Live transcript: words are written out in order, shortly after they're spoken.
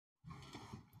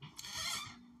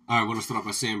All right, I want to start off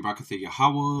by saying Barakatha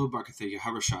Yahweh, Barakatha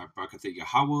Yaharashai, Barakatha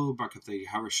Yahweh, Barakatha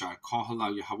Yaharashai,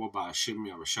 Kohala Yahweh by Hashem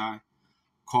Yaharashai,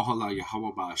 Kohala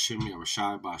Yahweh by Hashem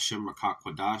Yaharashai, by Hashem Rakak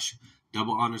Kwadash.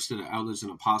 Double honors to the elders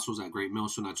and apostles at Great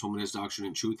Millstone that told me this doctrine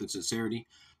in truth and sincerity.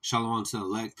 Shalom to the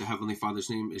elect. The Heavenly Father's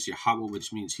name is Yahweh,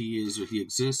 which means He is or He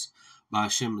exists. By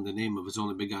Hashem, in the name of His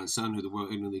only begotten Son, who the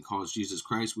world ignorantly calls Jesus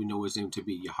Christ, we know His name to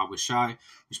be Yahweh Shai,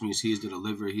 which means He is the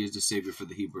deliverer, He is the Savior for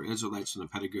the Hebrew Israelites from the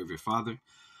pedigree of your father.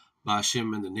 By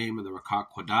Hashem, in the name of the Rakak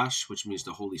Kwadash, which means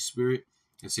the Holy Spirit,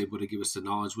 it's able to give us the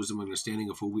knowledge, wisdom, and understanding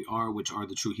of who we are, which are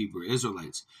the true Hebrew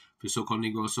Israelites. If you're so-called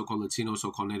Negro, so-called Latino,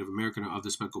 so-called Native American, or of the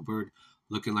speckled bird,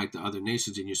 looking like the other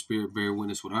nations, and your spirit bear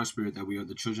witness with our spirit that we are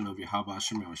the children of Yahweh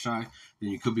Hashem Yahushai, then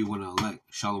you could be one of the elect.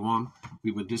 Shalom.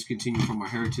 We've been discontinued from our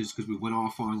heritage because we went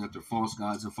off following after false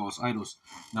gods and false idols,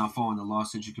 not following the law,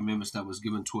 statutes, commandments that was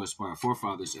given to us by our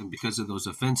forefathers, and because of those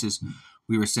offenses,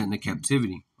 we were sent into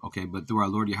captivity. Okay, but through our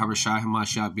Lord Yahweh Shai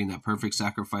Hamashiach being that perfect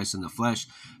sacrifice in the flesh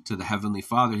to the Heavenly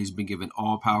Father, He's been given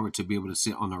all power to be able to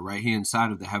sit on the right-hand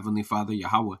side of the Heavenly Father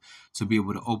Yahweh, to be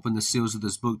able to open the seals of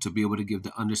this book, to be able to give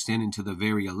the understanding to the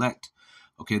very elect.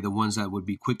 Okay, the ones that would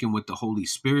be quickened with the Holy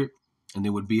Spirit, and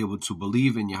they would be able to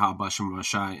believe in Yahweh Shem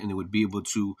Shai, and they would be able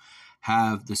to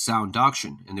have the sound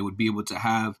doctrine, and they would be able to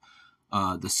have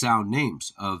the sound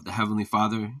names of the Heavenly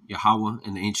Father, Yahweh,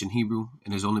 in the ancient Hebrew,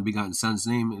 and His only begotten Son's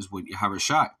name is what Yahweh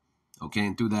Shai. Okay,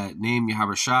 and through that name,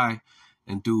 Yahweh Shai,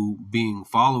 and through being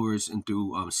followers and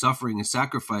through suffering and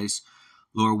sacrifice,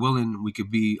 Lord willing, we could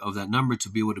be of that number to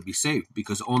be able to be saved,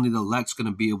 because only the elect's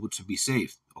going to be able to be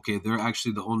saved. Okay, they're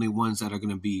actually the only ones that are going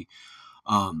to be,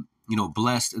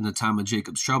 blessed in the time of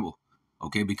Jacob's trouble.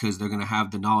 Okay, because they're going to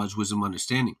have the knowledge, wisdom,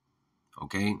 understanding.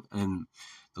 Okay, and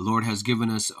the Lord has given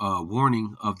us a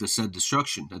warning of the said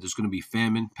destruction, that there's going to be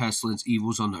famine, pestilence,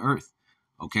 evils on the earth.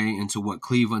 Okay, and to what?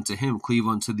 Cleave unto Him, cleave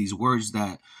unto these words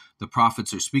that the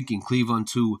prophets are speaking, cleave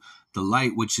unto the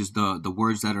light, which is the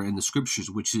words that are in the scriptures,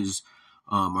 which is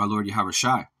our Lord Yahweh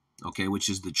Shai, okay, which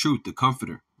is the truth, the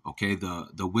comforter, okay,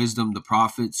 the wisdom, the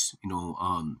prophets,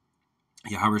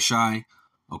 Yahweh Shai,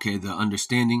 okay, the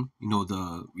understanding,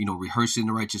 rehearsing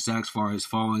the righteous acts, as far as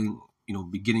following,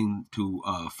 beginning to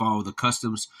follow the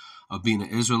customs of being an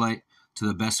Israelite to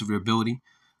the best of your ability.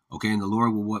 Okay, and the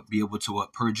Lord will be able to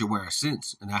purge away our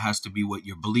sins, and that has to be what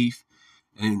your belief,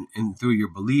 and through your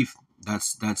belief,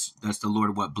 that's the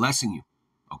Lord blessing you.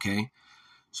 Okay,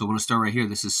 so I'm going to start right here.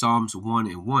 This is Psalms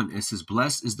 1:1. It says,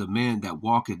 "Blessed is the man that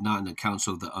walketh not in the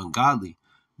counsel of the ungodly,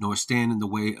 nor stand in the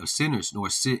way of sinners, nor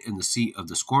sit in the seat of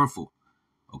the scornful."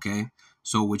 Okay,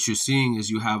 so what you're seeing is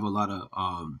you have a lot of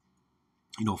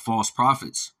false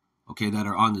prophets, okay, that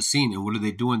are on the scene, and what are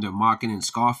they doing? They're mocking and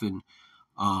scoffing,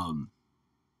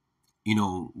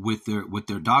 with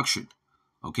their doctrine,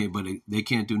 okay, but they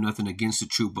can't do nothing against the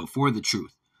truth, but for the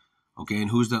truth, okay.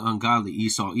 And who's the ungodly?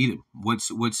 Esau, Edom.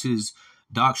 What's his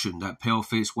doctrine? That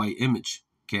pale-faced white image,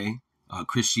 okay.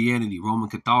 Christianity, Roman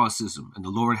Catholicism, and the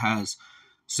Lord has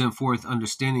sent forth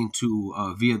understanding to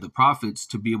via the prophets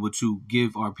to be able to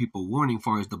give our people warning,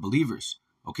 far as the believers,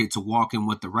 okay, to walk in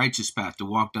what the righteous path, to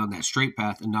walk down that straight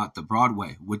path and not the broad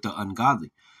way with the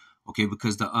ungodly, okay,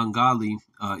 because the ungodly,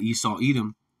 Esau,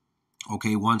 Edom,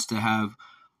 okay, wants to have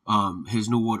his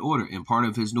New World Order, and part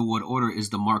of his New World Order is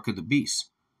the mark of the beast,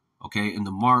 okay, and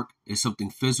the mark is something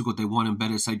physical they want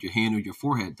embedded inside your hand or your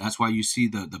forehead. That's why you see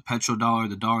the petrodollar,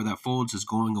 the dollar that folds, is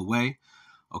going away,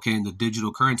 okay, and the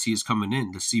digital currency is coming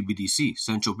in, the CBDC,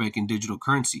 central banking digital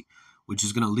currency, which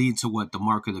is going to lead to what? The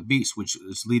mark of the beast, which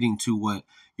is leading to what?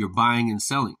 You're buying and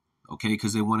selling, okay,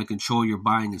 because they want to control your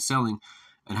buying and selling.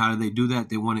 And how do they do that?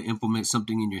 They want to implement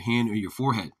something in your hand or your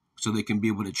forehead, so they can be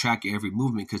able to track your every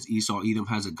movement, because Esau, Edom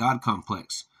has a God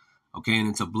complex. Okay, and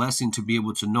it's a blessing to be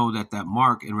able to know that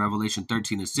mark in Revelation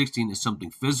 13 and 16 is something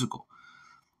physical.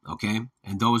 Okay,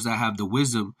 and those that have the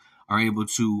wisdom are able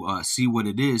to see what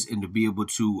it is, and to be able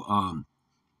to,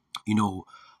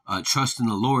 trust in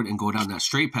the Lord and go down that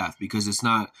straight path, because it's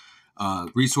not,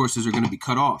 resources are going to be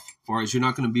cut off. As far as you're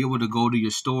not going to be able to go to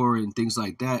your store and things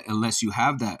like that unless you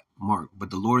have that mark. But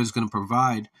the Lord is going to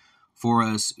provide for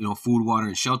us, food, water,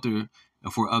 and shelter,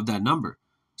 and for of that number.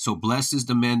 So blessed is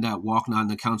the man that walk not in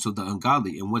the counsel of the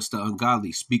ungodly. And what's the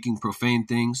ungodly? Speaking profane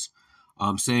things,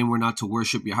 saying we're not to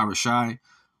worship Yahweh Shai,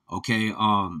 okay,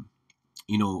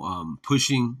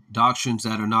 pushing doctrines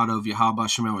that are not of Yahweh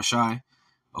Shem Shai,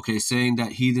 okay, saying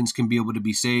that heathens can be able to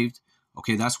be saved.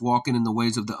 Okay, that's walking in the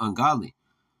ways of the ungodly.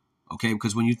 Okay,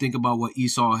 because when you think about what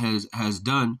Esau has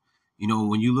done,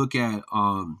 when you look at,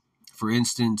 for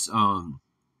instance,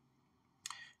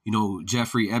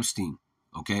 Jeffrey Epstein,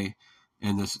 okay,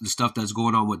 and the stuff that's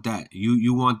going on with that.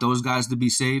 You want those guys to be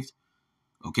saved?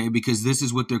 Okay, because this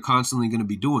is what they're constantly going to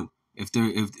be doing. If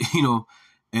they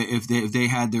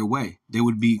had their way, they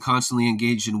would be constantly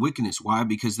engaged in wickedness. Why?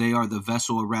 Because they are the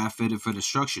vessel of wrath fitted for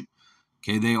destruction.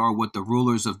 Okay, they are what the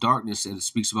rulers of darkness, and it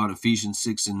speaks about Ephesians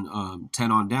 6 and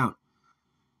 10 on down.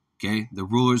 Okay, the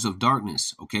rulers of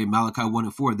darkness. Okay, Malachi 1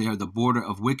 and 4, they are the border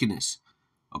of wickedness.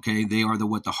 Okay, they are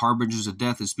what the harbingers of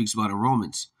death, it speaks about in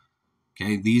Romans.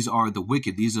 Okay, these are the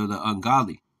wicked. These are the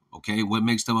ungodly. Okay, what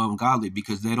makes them ungodly?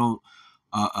 Because they don't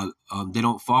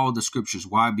follow the scriptures.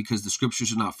 Why? Because the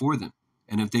scriptures are not for them.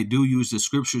 And if they do use the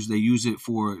scriptures, they use it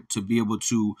to be able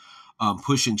to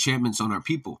push enchantments on our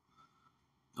people.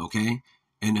 Okay,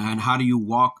 and how do you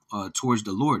walk towards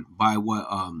the Lord? By what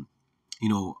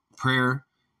prayer.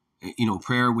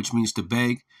 Prayer, which means to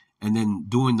beg, and then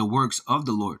doing the works of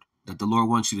the Lord that the Lord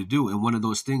wants you to do. And one of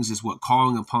those things is what?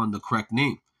 Calling upon the correct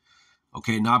name.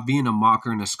 Okay, not being a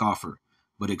mocker and a scoffer,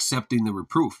 but accepting the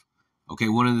reproof. Okay,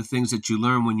 one of the things that you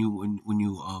learn when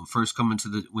you first come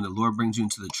when the Lord brings you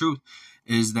into the truth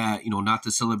is that not to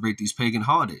celebrate these pagan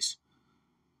holidays.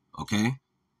 Okay,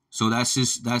 so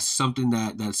that's something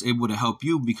that's able to help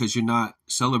you, because you're not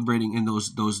celebrating in those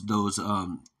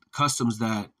customs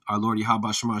that our Lord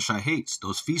Yahweh Shemashai hates,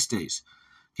 those feast days.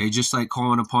 Okay, just like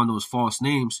calling upon those false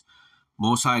names,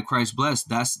 Most High Christ blessed.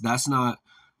 That's not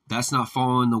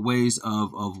following the ways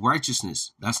of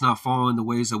righteousness. That's not following the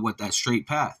ways of that straight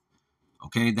path.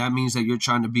 Okay, that means that you're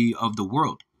trying to be of the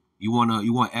world. You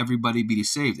want everybody to be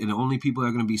saved, and the only people that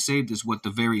are going to be saved is what? The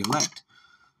very elect.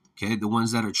 Okay, the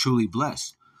ones that are truly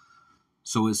blessed.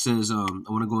 So it says, I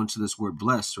want to go into this word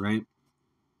blessed, right?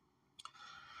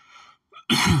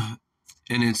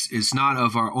 And it's not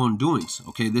of our own doings.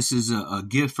 Okay, this is a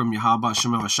gift from Yahweh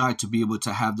Shema Shai to be able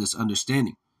to have this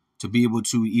understanding, to be able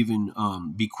to even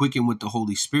be quickened with the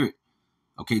Holy Spirit.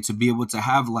 Okay, to be able to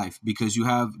have life, because you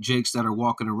have jakes that are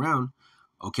walking around,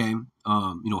 okay,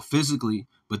 physically,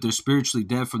 but they're spiritually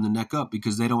dead from the neck up,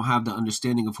 because they don't have the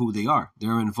understanding of who they are.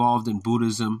 They're involved in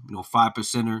Buddhism,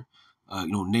 5%er,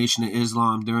 Nation of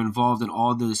Islam. They're involved in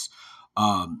all this,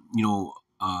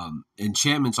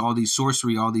 enchantments, all these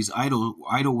sorcery, all these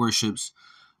idol worships,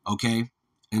 okay,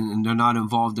 and they're not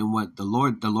involved in what the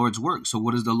Lord's work. So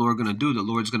what is the Lord going to do? The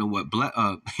Lord's going to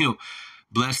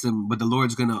bless them, but the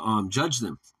Lord's going to judge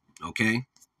them, okay,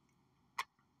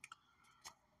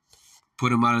 put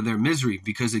them out of their misery.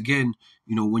 Because again,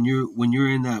 when you're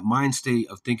in that mind state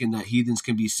of thinking that heathens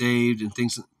can be saved and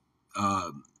things,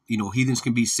 heathens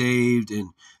can be saved,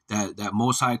 and that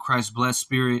Most High Christ blessed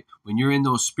spirit, when you're in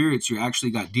those spirits, you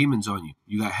actually got demons on you.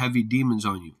 You got heavy demons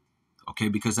on you, okay,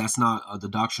 because that's not the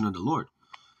doctrine of the Lord.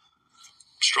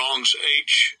 Strong's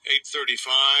H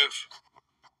 835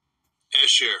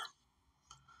 Esher.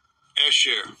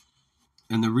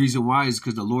 And the reason why is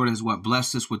because the Lord has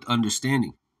blessed us with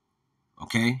understanding.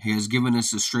 Okay, He has given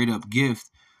us a straight up gift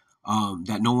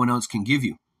that no one else can give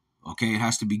you. Okay, it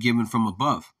has to be given from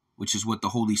above, which is what the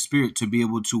Holy Spirit, to be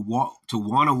able to want to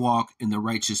walk in the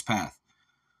righteous path.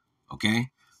 Okay,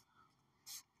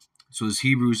 so it's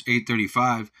Hebrews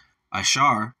 8:35,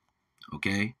 Ashar.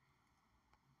 Okay,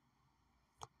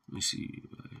 let me see.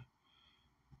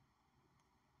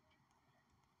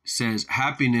 It says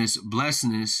happiness,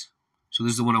 blessedness. So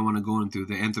this is the one I want to go in through,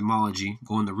 the etymology,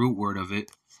 go in the root word of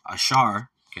it, Ashar.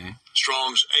 Okay.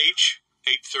 Strong's H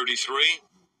 833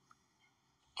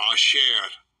 Asher.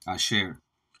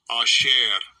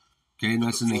 Okay, and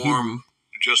that's in the Hebrew.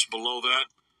 Just below that,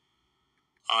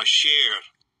 Asher.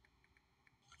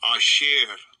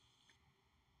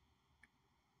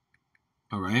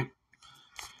 All right.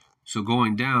 So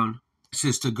going down, it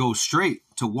says to go straight,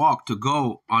 to walk, to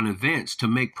go on advance, to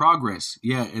make progress.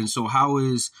 Yeah, and so how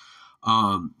is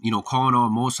calling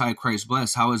on Most High Christ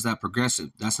blessed, how is that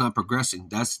progressive? That's not progressing.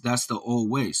 That's the old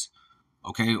ways.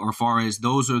 Okay, or far as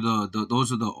those are the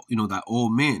that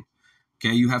old man.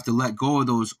 Okay, you have to let go of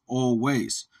those old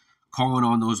ways, calling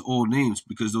on those old names,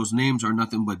 because those names are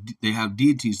nothing but they have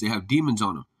deities, they have demons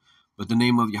on them. But the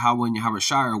name of Yahweh and Yahweh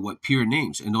Shai are what? Pure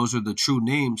names, and those are the true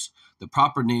names, the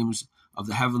proper names of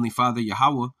the Heavenly Father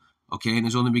Yahweh. Okay, and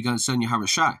His only begotten Son Yahweh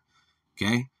Shai.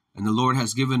 Okay, and the Lord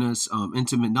has given us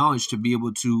intimate knowledge to be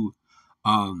able to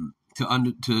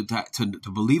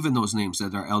believe in those names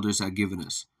that our elders have given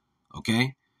us.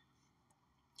 Okay.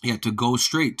 Yeah, to go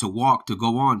straight, to walk, to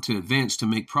go on, to advance, to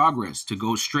make progress, to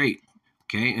go straight.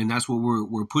 Okay, and that's what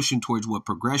we're pushing towards. What?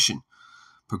 Progression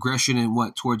in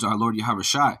what? Towards our Lord Yahweh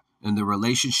Shai, and the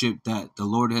relationship that the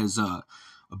Lord has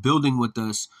building with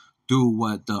us through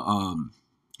what the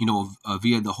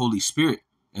via the Holy Spirit,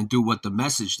 and through what the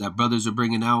message that brothers are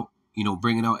bringing out,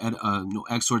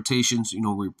 exhortations,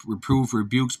 reproof,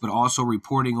 rebukes, but also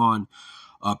reporting on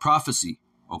prophecy.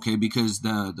 Okay, because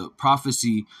the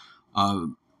prophecy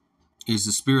is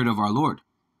the spirit of our Lord.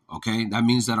 Okay, that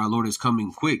means that our Lord is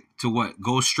coming quick to what?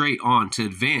 Go straight on to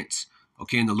advance.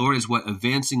 Okay, and the Lord is what?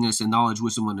 Advancing us in knowledge,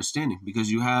 wisdom, understanding,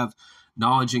 because you have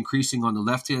knowledge increasing on the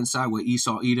left-hand side with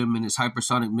Esau, Edom, and his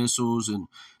hypersonic missiles and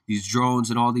these drones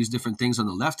and all these different things on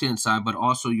the left-hand side, but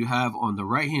also you have on the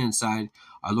right-hand side,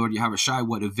 our Lord Yahushua,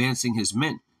 what? Advancing his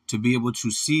men to be able to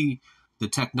see the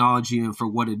technology and for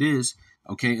what it is,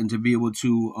 okay, and to be able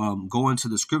to go into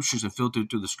the scriptures and filter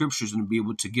through the scriptures and be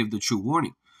able to give the true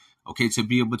warning, okay, to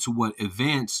be able to what?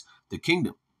 Advance the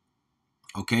kingdom,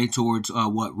 okay, towards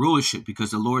what? Rulership,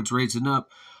 because the Lord's raising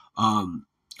up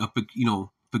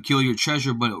peculiar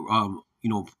treasure, but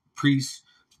priests,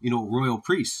 royal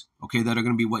priests, okay, that are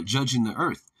going to be what? Judging the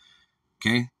earth,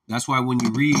 okay. That's why when you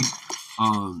read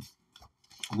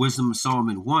Wisdom of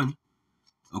Solomon 1,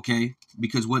 okay,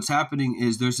 because what's happening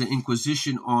is there's an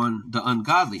inquisition on the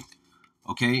ungodly,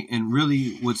 okay, and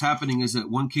really what's happening is that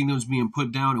one kingdom is being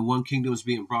put down and one kingdom is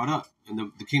being brought up, and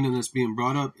the kingdom that's being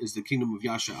brought up is the kingdom of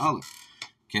Yasha Allah,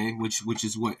 okay, which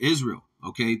is what? Israel,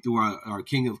 okay, through our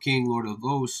King of Kings, Lord of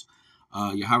Hosts,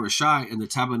 Yahushua, and the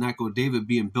tabernacle of David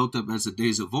being built up as the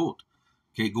days of old,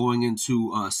 okay, going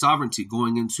into sovereignty,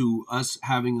 going into us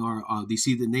having these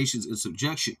heathen nations in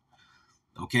subjection,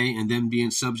 okay, and then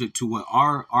being subject to what?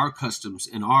 Our customs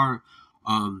and our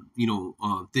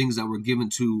things that were given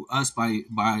to us by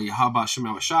Yahweh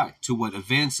Shem Shai to what?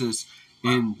 Advances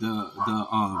in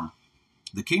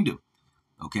the kingdom,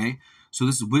 okay. So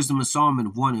this is Wisdom of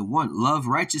Solomon 1:1. Love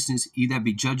righteousness, ye that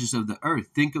be judges of the earth.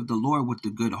 Think of the Lord with the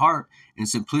good heart and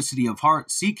simplicity of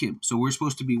heart. Seek him. So we're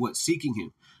supposed to be what? Seeking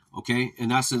him, okay. And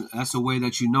that's a way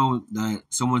that you know that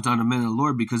someone's not a man of the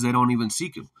Lord, because they don't even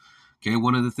seek him. Okay,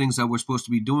 one of the things that we're supposed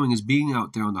to be doing is being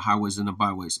out there on the highways and the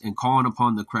byways and calling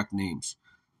upon the correct names.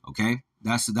 Okay,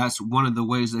 that's one of the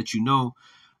ways that you know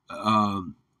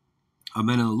a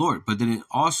man of the Lord. But then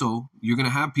also you're going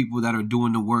to have people that are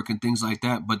doing the work and things like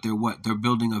that, but they're what? They're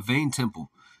building a vain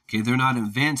temple. Okay, they're not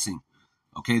advancing.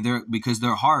 Okay, because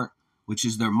their heart, which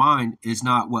is their mind, is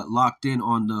not what? Locked in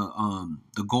on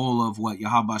the goal of what?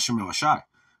 Yahweh Shem Shai,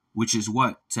 which is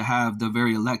what? To have the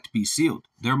very elect be sealed.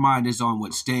 Their mind is on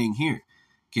what? Staying here.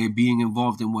 Okay, being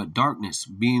involved in what? Darkness,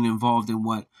 being involved in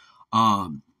what?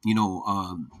 The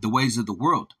ways of the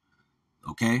world.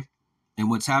 Okay, and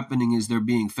what's happening is they're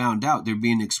being found out. They're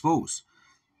being exposed.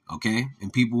 Okay,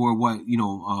 and people are what?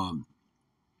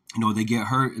 They get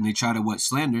hurt and they try to what?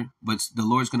 Slander, but the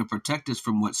Lord's going to protect us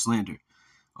from what? Slander.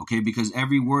 Okay, because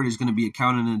every word is going to be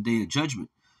accounted in the day of judgment.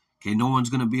 Okay, no one's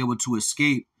going to be able to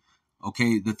escape,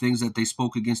 okay, the things that they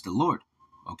spoke against the Lord.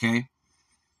 Okay,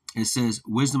 it says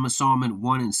Wisdom of Solomon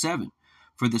 1:7.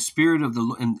 For the spirit of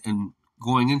the and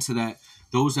going into that,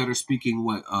 those that are speaking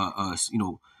what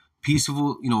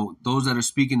peaceful, those that are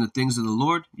speaking the things of the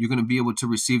Lord, you're going to be able to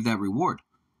receive that reward.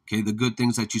 Okay, the good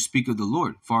things that you speak of the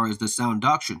Lord, as far as the sound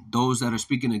doctrine. Those that are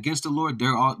speaking against the Lord,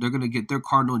 they're going to get their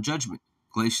cardinal judgment.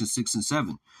 Galatians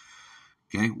 6:7.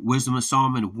 Okay, Wisdom of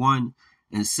Solomon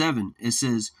 1:7. It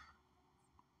says,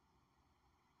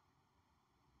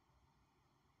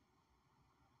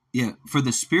 for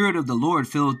the spirit of the Lord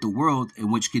filleth the world,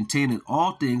 and which containeth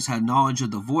all things had knowledge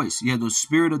of the voice. Yeah, the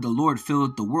spirit of the Lord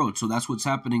filleth the world. So that's what's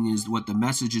happening, is what the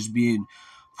message is being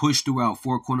pushed throughout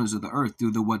four corners of the earth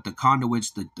through the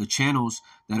conduits, the channels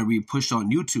that are being pushed on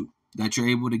YouTube, that you're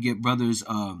able to get brothers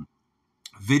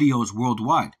videos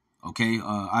worldwide. Okay,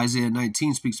 Isaiah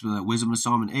 19 speaks about that. Wisdom of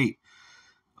Solomon 8.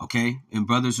 Okay, and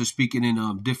brothers are speaking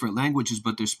in different languages,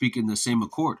 but they're speaking the same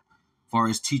accord, as far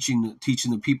as teaching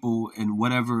the people in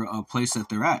whatever place that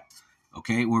they're at.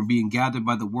 Okay, we're being gathered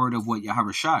by the word of what?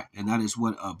 Yahushua, and that is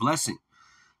what? A blessing.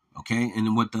 Okay, and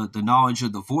then what? The knowledge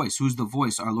of the voice. Who's the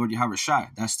voice? Our Lord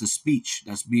Yahushua. That's the speech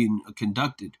that's being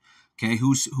conducted. Okay,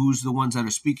 who's the ones that are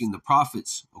speaking? The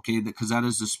prophets. Okay, because that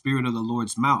is the spirit of the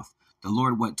Lord's mouth. The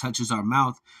Lord what touches our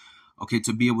mouth. Okay,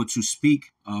 to be able to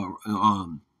speak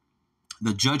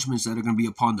the judgments that are going to be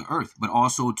upon the earth, but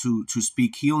also to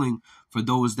speak healing for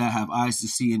those that have eyes to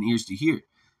see and ears to hear.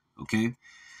 Okay.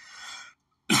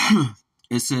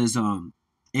 It says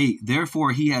 8,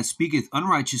 therefore he that speaketh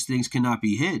unrighteous things cannot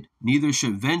be hid, neither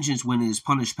should vengeance when it is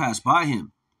punished pass by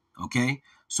him. Okay,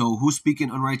 so who's speaking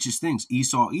unrighteous things?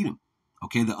 Esau, Edom.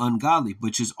 Okay, the ungodly,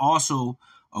 which is also,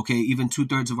 okay, even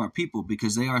 2/3 of our people,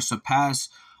 because they are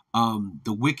surpassed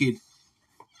the wicked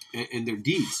in their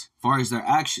deeds, as far as their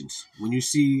actions. When you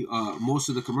see most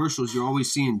of the commercials, you're always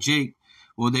seeing Jake.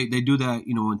 Well, they do that,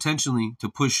 intentionally to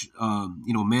push,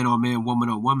 man on man, woman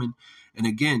on woman. And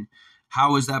again,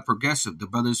 how is that progressive? The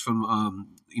brothers from,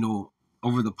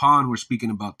 over the pond were speaking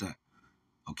about that.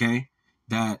 Okay,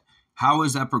 that How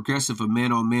is that progressive, a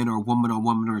man on man or a woman on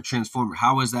woman or a transformer?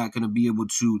 How is that going to be able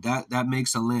to, that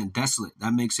makes a land desolate.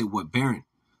 That makes it what? Barren.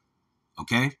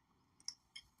 Okay?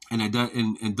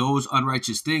 And those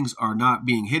unrighteous things are not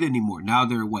being hid anymore. Now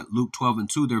they're what? Luke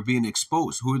 12:2, they're being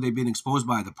exposed. Who are they being exposed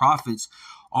by? The prophets.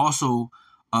 Also,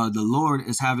 the Lord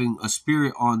is having a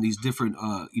spirit on these different,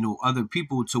 other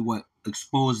people to what?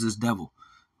 Expose this devil.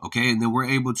 Okay? And then we're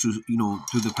able to,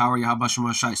 through the power of Yahweh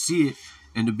Shemashai, see it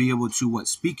and to be able to what?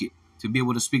 Speak it. To be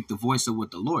able to speak the voice of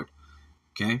what? The Lord.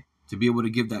 Okay? To be able to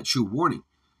give that true warning.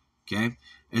 Okay?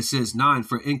 It says 9,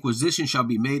 for inquisition shall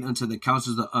be made unto the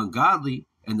counsels of the ungodly,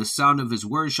 and the sound of his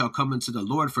word shall come unto the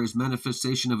Lord for his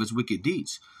manifestation of his wicked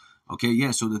deeds. Okay,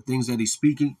 yeah, so the things that he's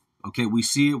speaking, okay, we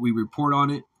see it, we report on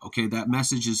it. Okay, that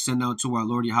message is sent out to our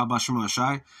Lord Yahweh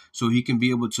Shemashai, so he can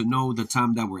be able to know the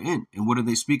time that we're in. And what are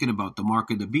they speaking about? The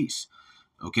mark of the beast.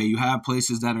 Okay, you have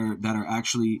places that are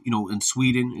actually, in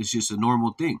Sweden, it's just a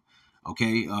normal thing.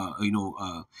 Okay,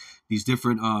 these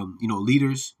different,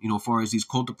 leaders, as far as these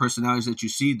cult of personalities that you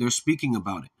see, they're speaking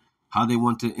about it, how they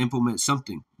want to implement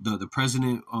something. The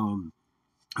president, or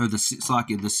the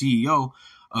CEO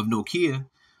of Nokia,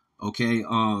 okay,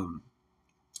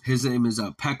 his name is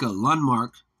Pekka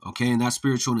Lundmark, okay, and that's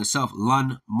spiritual in itself,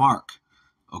 Lundmark,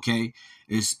 okay,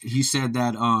 he said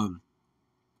that,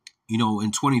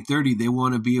 in 2030, they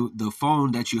want to be, the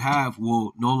phone that you have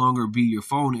will no longer be your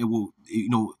phone. It will,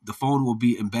 the phone will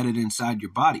be embedded inside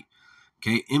your body.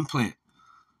 Okay. Implant.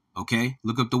 Okay.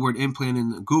 Look up the word implant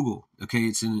in Google.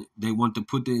 Okay. They want to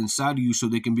put it inside of you so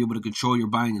they can be able to control your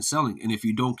buying and selling. And if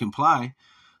you don't comply,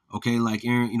 okay, like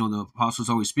Aaron, the apostles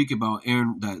always speak about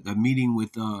Aaron, that meeting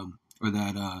with,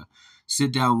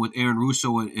 sit down with Aaron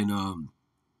Russo and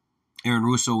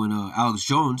Alex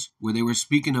Jones, where they were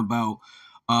speaking about,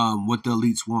 what the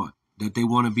elites want, that they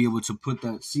want to be able to put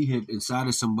that C-hip inside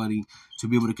of somebody to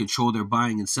be able to control their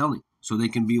buying and selling, so they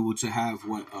can be able to have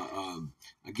what,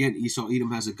 again, Esau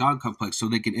Edom has a God complex, so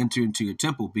they can enter into your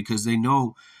temple because they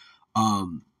know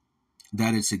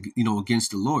that it's,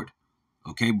 against the Lord.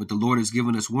 Okay, but the Lord has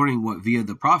given us warning via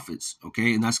the prophets.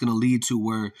 Okay, and that's going to lead to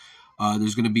where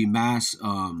there's going to be mass,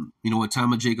 a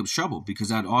time of Jacob's trouble, because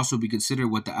that'd also be considered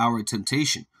what the hour of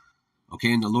temptation.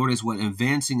 Okay, and the Lord is what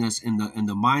advancing us in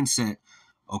the mindset,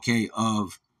 okay,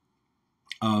 of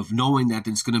knowing that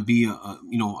it's going to be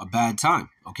a bad time.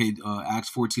 Okay, Acts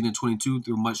 14:22,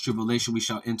 through much tribulation we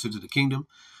shall enter to the kingdom.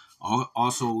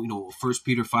 Also, 1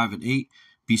 Peter 5:8,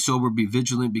 be sober, be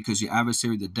vigilant, because your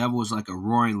adversary, the devil, is like a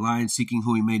roaring lion seeking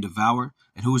who he may devour.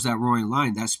 And who is that roaring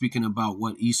lion? That's speaking about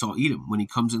what? Esau Edom, when he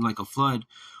comes in like a flood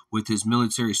with his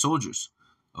military soldiers.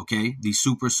 Okay, these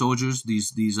super soldiers,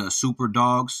 these super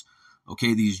dogs.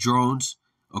 Okay, these drones,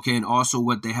 okay, and also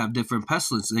what they have different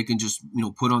pestilence they can just,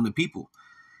 put on the people,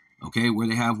 okay, where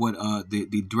they have what,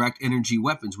 the direct energy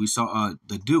weapons. We saw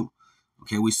the dew,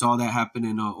 okay, we saw that happen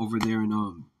in over there in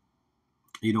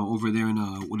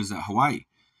what is that, Hawaii,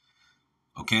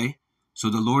 okay. So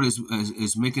the Lord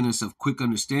is making us of quick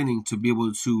understanding to be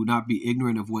able to not be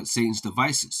ignorant of what Satan's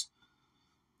devices,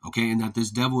 okay, and that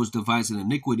this devil is devising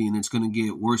iniquity and it's going to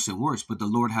get worse and worse, but the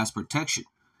Lord has protection.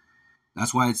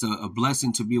 That's why it's a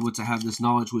blessing to be able to have this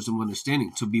knowledge, wisdom,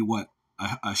 understanding, to be what?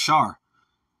 A shar,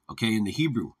 okay, in the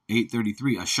Hebrew,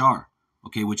 8:33, a shar,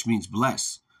 okay, which means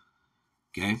bless,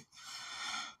 okay.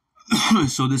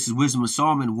 So this is Wisdom of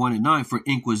Solomon 1:9 for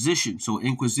inquisition. So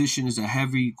inquisition is a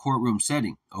heavy courtroom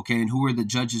setting, okay, and who are the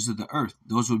judges of the earth?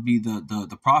 Those would be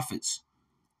the prophets,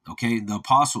 okay, the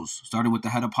apostles, starting with the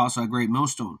head apostle at Great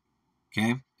Millstone,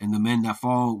 okay, and the men that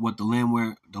follow what the lamb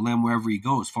wherever he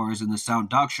goes, as far as in the sound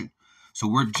doctrine. So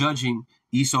we're judging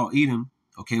Esau Edom,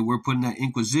 okay, we're putting that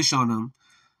inquisition on them,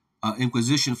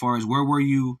 inquisition as far as where were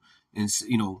you in,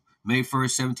 May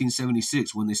 1st,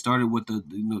 1776, when they started with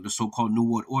the so-called New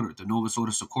World Order, the Novus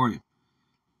Ordo Seclorum,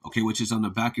 okay, which is on the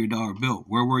back of your dollar bill.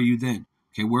 Where were you then?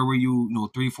 Okay, where were you,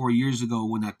 3-4 years ago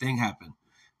when that thing happened?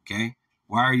 Okay,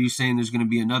 why are you saying there's going to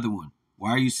be another one?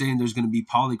 Why are you saying there's going to be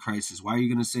polycrisis? Why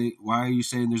are you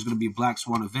saying there's going to be black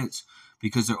swan events?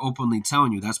 Because they're openly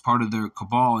telling you. That's part of their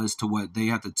cabal as to what they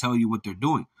have to tell you what they're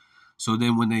doing. So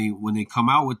then when they come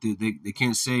out with it, they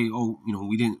can't say, oh,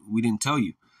 we didn't tell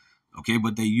you. Okay,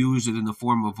 but they use it in the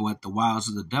form of what? The wiles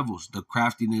of the devils, the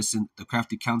craftiness and the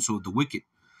crafty counsel of the wicked.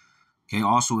 Okay,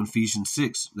 also in Ephesians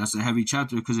 6, that's a heavy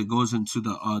chapter because it goes into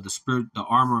the spirit, the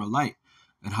armor of light,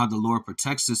 and how the Lord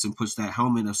protects us and puts that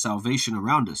helmet of salvation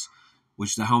around us,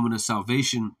 which the helmet of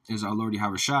salvation is our Lord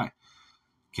Yahweh Shai.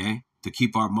 Okay, to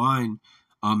keep our mind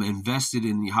invested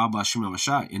in Yahweh Shem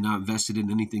Shai and not invested in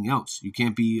anything else. You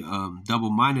can't be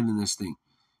double-minded in this thing.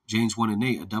 James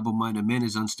 1:8, a double-minded man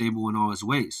is unstable in all his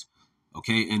ways.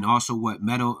 Okay, and also what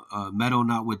metal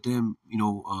not with them,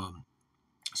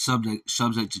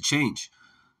 subject to change.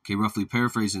 Okay, roughly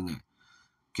paraphrasing that.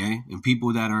 Okay, and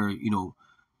people that are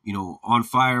on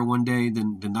fire one day,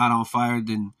 then not on fire,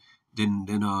 then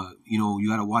you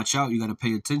got to watch out. You got to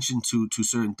pay attention to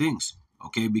certain things.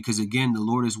 Okay, because again, the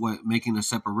Lord is what making a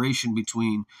separation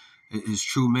between his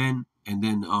true men and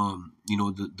then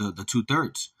the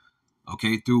 2/3.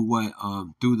 Okay, through what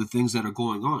through the things that are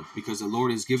going on, because the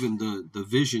Lord has given the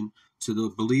vision to the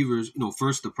believers.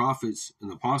 First the prophets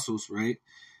and the apostles, right?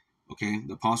 Okay,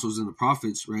 the apostles and the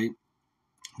prophets, right?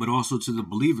 But also to the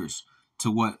believers,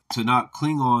 to not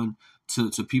cling on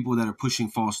to people that are pushing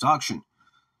false doctrine.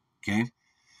 Okay,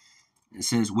 it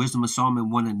says Wisdom of Solomon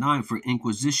 1:9, for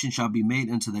inquisition shall be made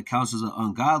unto the counsels of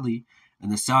ungodly,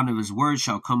 and the sound of his words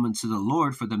shall come unto the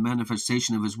Lord for the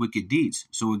manifestation of his wicked deeds.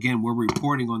 So again, we're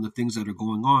reporting on the things that are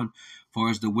going on as far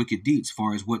as the wicked deeds, as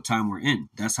far as what time we're in.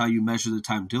 That's how you measure the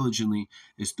time diligently,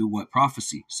 is through what?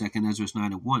 Prophecy. 2 Ezra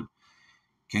 9:1.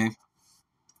 Okay,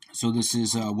 so this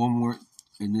is one more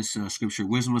in this scripture,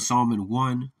 Wisdom of Solomon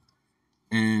 1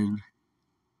 and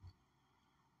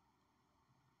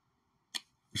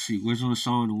let's see, Wisdom of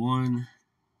Solomon 1,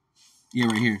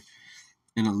 right here,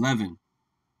 and 11.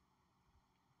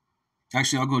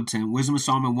 Actually, I'll go to 10. Wisdom of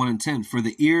Solomon 1 and 10. For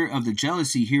the ear of the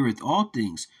jealousy heareth all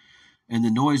things, and the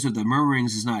noise of the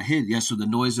murmurings is not hid. Yes, so the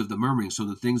noise of the murmuring. So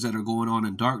the things that are going on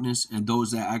in darkness, and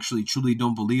those that actually truly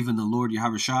don't believe in the Lord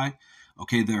Yahushua,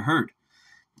 okay, they're heard.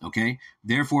 Okay,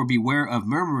 therefore beware of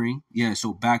murmuring. Yeah,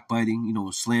 so backbiting,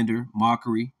 slander,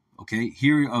 mockery. Okay,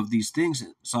 hear of these things,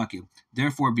 Sakya.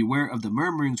 Therefore beware of the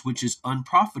murmurings, which is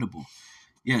unprofitable.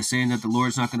 Yeah, saying that the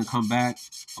Lord's not going to come back.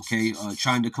 Okay,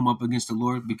 trying to come up against the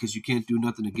Lord because you can't do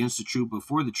nothing against the truth but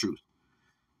for the truth.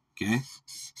 Okay,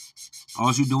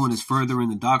 all you're doing is furthering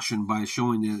the doctrine by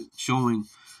showing the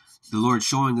Lord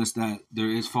showing us that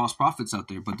there is false prophets out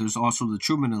there, but there's also the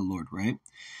true men of the Lord, right?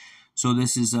 So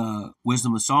this is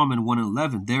Wisdom of Solomon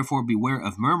 1:11. Therefore beware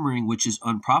of murmuring, which is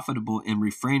unprofitable, and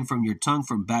refrain from your tongue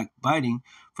from backbiting,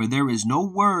 for there is no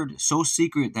word so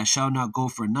secret that shall not go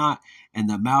for naught, and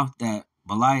the mouth that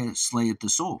belieth slayeth the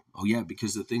soul. Oh yeah,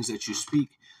 because the things that you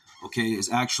speak, okay, is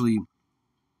actually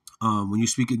when you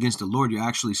speak against the Lord, you're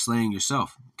actually slaying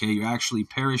yourself. Okay, you're actually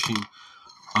perishing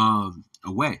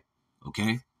away.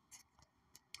 Okay,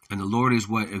 and the Lord is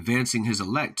what advancing his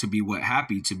elect to be what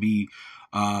happy to be.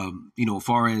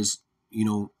 Far as,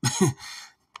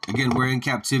 again, we're in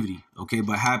captivity, okay,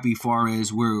 but happy far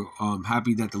as we're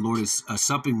happy that the Lord is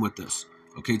supping with us,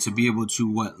 okay, to be able to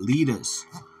what? Lead us,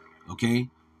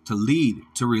 okay, to lead,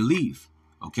 to relieve,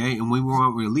 okay, and we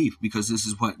want relief because this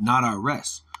is what? Not our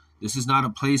rest. This is not a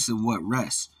place of what?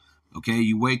 Rest, okay,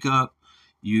 you wake up,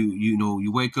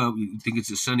 you wake up, you think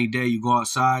it's a sunny day, you go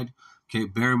outside, okay,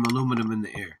 barium aluminum in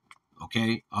the air.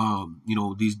 Okay,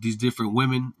 these different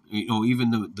women, even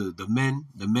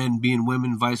the men being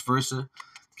women, vice versa.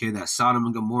 Okay, that Sodom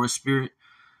and Gomorrah spirit.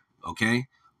 Okay,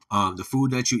 the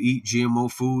food that you eat, GMO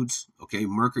foods. Okay,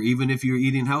 mercury. Even if you're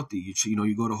eating healthy,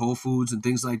 you go to Whole Foods and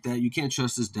things like that. You can't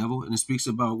trust this devil. And it speaks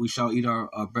about we shall eat our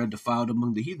bread defiled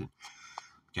among the heathen.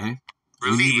 Okay,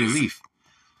 we need relief.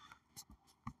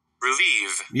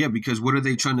 Relieve. Yeah, because what are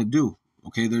they trying to do?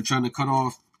 Okay, they're trying to cut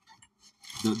off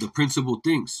the principal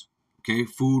things. Okay,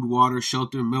 food, water,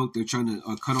 shelter, milk. They're trying to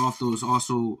cut off those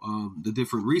also the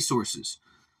different resources.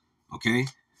 Okay,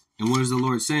 and what is the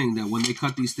Lord saying? That when they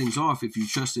cut these things off, if you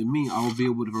trust in me, I will be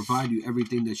able to provide you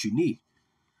everything that you need.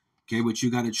 Okay, but you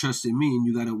got to trust in me, and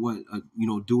you got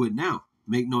to do it now.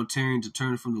 Make no tarrying to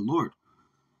turn from the Lord.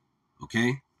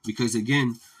 Okay, because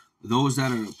again, those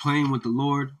that are playing with the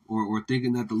Lord or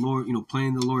thinking that the Lord,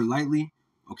 playing the Lord lightly.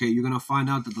 Okay, you're gonna find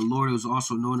out that the Lord was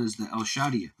also known as the El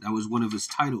Shaddai. That was one of his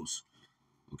titles.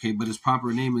 Okay, but his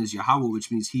proper name is Yahweh, which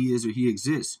means he is or he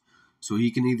exists. So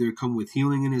he can either come with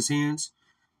healing in his hands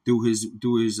through his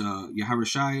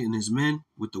Yahushua and his men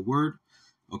with the word,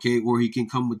 okay, or he can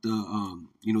come with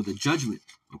the judgment,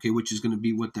 okay, which is going to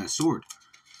be with that sword,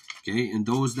 okay. And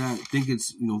those that think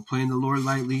it's playing the Lord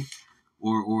lightly,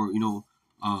 or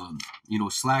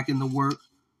slacken the work,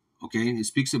 okay. It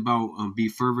speaks about be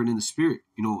fervent in the spirit,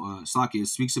 Slaki. It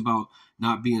speaks about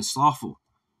not being slothful.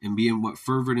 And being what?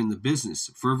 Fervent in the business.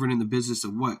 Fervent in the business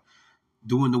of what?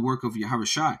 Doing the work of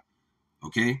Yahushua.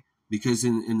 Okay? Because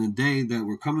in the day that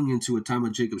we're coming into a time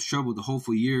of Jacob's trouble, the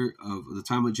hopeful year of the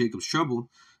time of Jacob's trouble,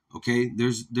 okay,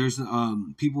 there's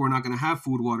people are not going to have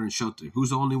food, water, and shelter. Who's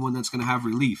the only one that's going to have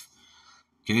relief?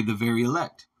 Okay, the very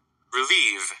elect.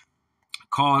 Relieve.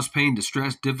 Cause pain,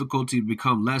 distress, difficulty to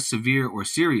become less severe or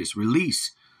serious.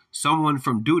 Release someone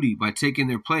from duty by taking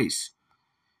their place.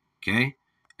 Okay?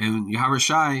 And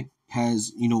Yahushua,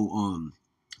 has,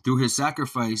 through his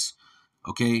sacrifice,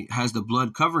 okay, has the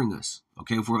blood covering us.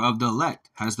 Okay, if we're of the elect,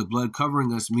 has the blood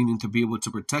covering us, meaning to be able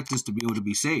to protect us, to be able to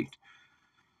be saved.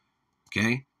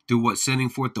 Okay, through what? Sending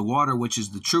forth the water, which is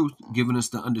the truth, giving us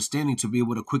the understanding to be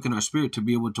able to quicken our spirit, to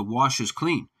be able to wash us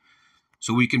clean,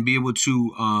 so we can be able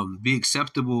to be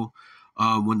acceptable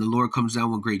when the Lord comes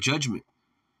down with great judgment.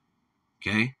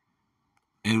 Okay,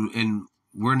 and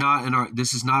we're not in our.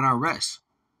 This is not our rest.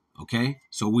 Okay,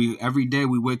 so every day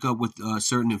we wake up with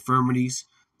certain infirmities,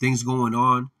 things going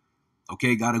on.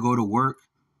 Okay, got to go to work.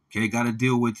 Okay, got to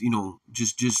deal with,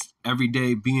 just every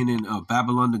day being in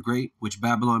Babylon the Great, which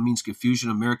Babylon means confusion,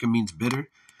 America means bitter.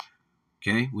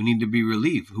 Okay, we need to be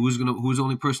relieved. Who's the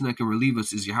only person that can relieve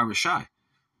us is Yahweh Shai.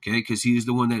 Okay, because he is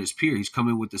the one that is pure. He's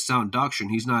coming with the sound doctrine.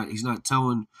 He's not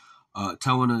telling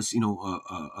us,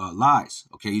 lies.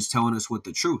 Okay, he's telling us what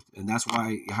the truth, and that's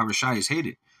why Yahweh Shai is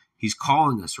hated. He's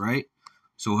calling us, right?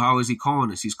 So how is he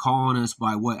calling us? He's calling us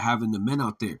by having the men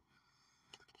out there.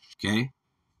 Okay,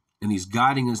 and he's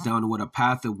guiding us down to what a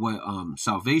path of what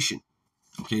salvation.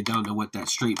 Okay, down to what that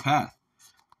straight path,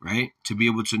 right? To be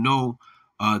able to know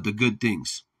the good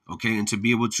things. Okay, and to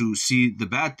be able to see the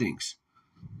bad things.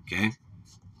 Okay,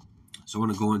 so I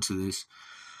want to go into this.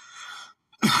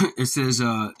 It says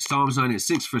Psalms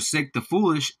 9:6, forsake the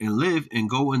foolish and live and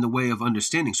go in the way of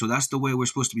understanding. So that's the way we're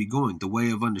supposed to be going, the way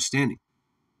of understanding.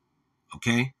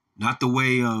 Okay, not the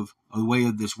way of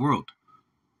this world.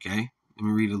 Okay, let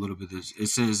me read a little bit of this. It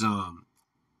says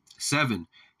 7,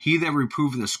 he that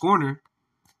reproveth the scorner.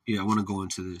 Yeah, I want to go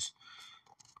into this.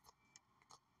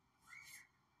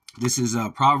 This is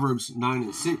Proverbs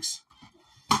 9:6.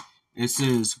 It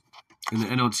says in the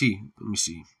NLT. Let me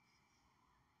see.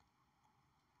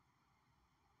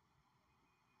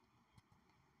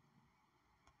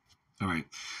 All right,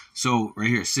 so right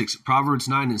here, 6, Proverbs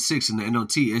 9:6 in the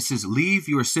NLT, it says, leave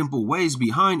your simple ways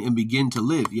behind and begin to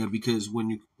live. Yeah, because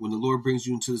when the Lord brings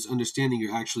you into this understanding,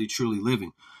 you're actually truly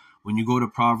living. When you go to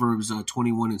Proverbs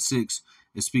 21:6,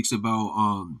 it speaks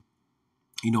about,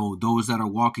 those that are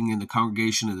walking in the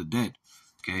congregation of the dead.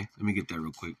 Okay, let me get that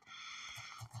real quick.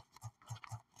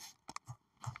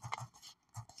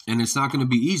 And it's not going to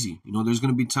be easy. There's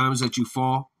going to be times that you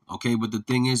fall. Okay, but the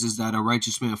thing is that a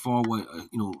righteous man fall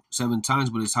 7 times,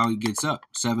 but it's how he gets up.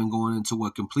 7 going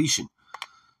into completion.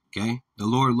 Okay, the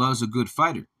Lord loves a good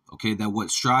fighter. Okay, that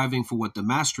striving for the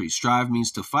mastery. Strive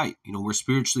means to fight. We're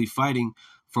spiritually fighting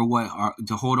for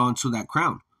to hold on to that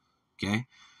crown. Okay,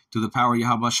 through the power of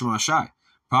Yahweh Shemashai.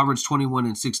 Proverbs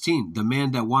 21:16, the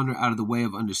man that wander out of the way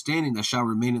of understanding that shall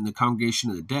remain in the congregation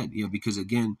of the dead. Yeah, because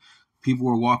again, people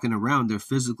are walking around, they're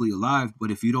physically alive,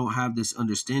 but if you don't have this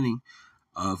understanding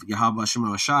of Yahweh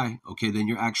Shemashai, okay, then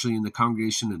you're actually in the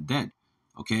congregation of the dead.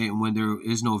 Okay, and when there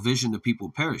is no vision, the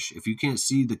people perish. If you can't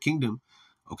see the kingdom,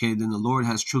 okay, then the Lord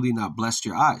has truly not blessed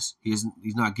your eyes. He's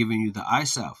not giving you the eye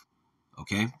salve.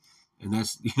 Okay, and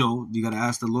that's, you got to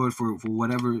ask the Lord for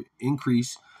whatever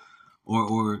increase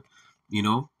or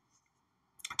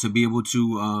to be able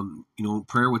to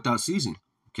prayer without ceasing.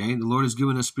 Okay, the Lord has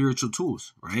given us spiritual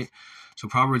tools, right? So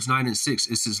Proverbs 9:6,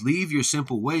 it says, leave your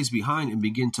simple ways behind and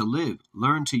begin to live.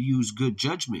 Learn to use good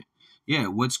judgment. Yeah,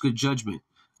 what's good judgment?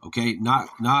 Okay, not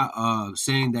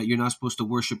saying that you're not supposed to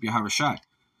worship Yahweh Shai.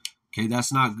 Okay,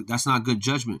 that's not good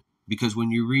judgment, because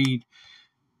when you read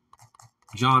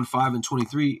John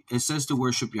 5:23, it says to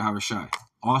worship Yahweh Shai,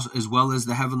 also as well as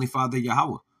the Heavenly Father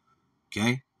Yahweh.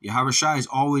 Okay, Yahweh Shai is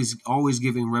always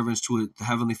giving reverence to the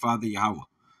Heavenly Father Yahweh,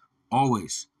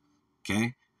 always.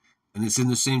 Okay. And it's in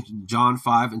the same John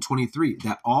 5:23,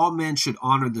 that all men should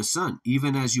honor the Son,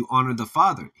 even as you honor the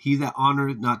Father. He that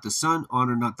honoreth not the Son,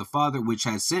 honor not the Father which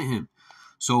has sent him.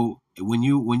 So when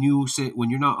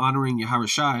you're not honoring Yahweh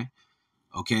Shai,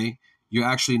 okay, you're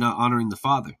actually not honoring the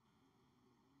Father.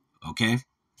 Okay.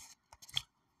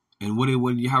 And what did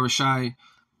Yahweh Shai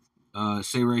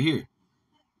say right here?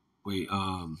 Wait,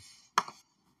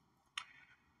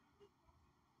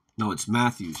 no, it's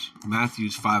Matthew's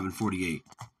 5:48.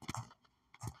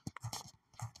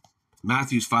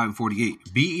 Matthews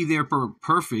 5:48. Be ye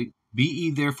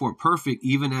therefore perfect,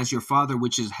 even as your Father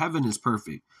which is heaven is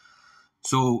perfect.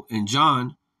 So in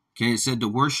John, okay, it said to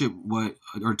worship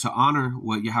to honor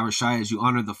what Yahweh Shai as you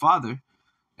honor the Father.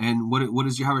 And what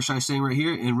is Yahweh Shai saying right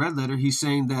here in red letter? He's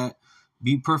saying that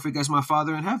be perfect as my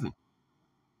Father in heaven.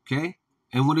 Okay?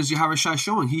 And what is Yahweh Shai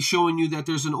showing? He's showing you that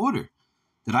there's an order,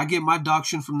 that I get my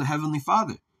doctrine from the Heavenly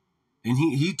Father. And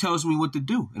he tells me what to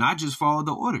do. And I just follow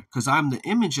the order because I'm the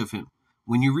image of him.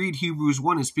 When you read Hebrews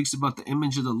 1, it speaks about the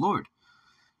image of the Lord.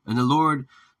 And the Lord,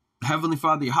 Heavenly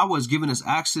Father Yahweh, has given us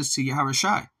access to Yahweh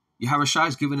Shai. Yahweh Shai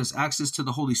has given us access to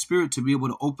the Holy Spirit to be able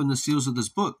to open the seals of this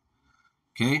book.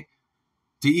 Okay.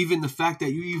 To even the fact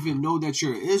that you even know that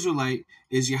you're an Israelite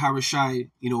is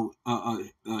Yahawashi,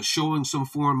 showing some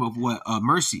form of what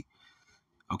mercy,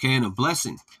 okay, and a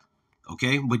blessing,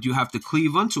 okay. But you have to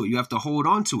cleave unto it. You have to hold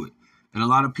on to it. And a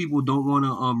lot of people don't want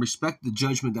to respect the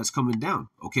judgment that's coming down,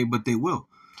 okay, but they will,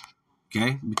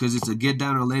 okay, because it's a get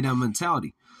down or lay down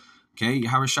mentality, okay.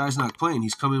 Yahawashi is not playing.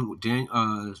 He's coming with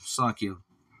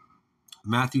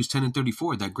Matthew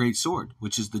 10:34, that great sword,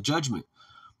 which is the judgment.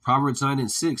 Proverbs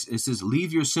 9:6, it says,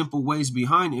 leave your simple ways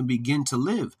behind and begin to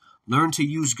live. Learn to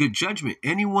use good judgment.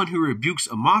 Anyone who rebukes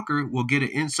a mocker will get an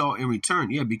insult in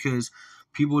return. Yeah, because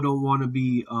people don't want to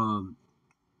be,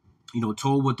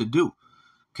 told what to do.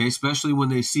 Okay, especially when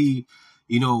they see,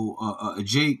 a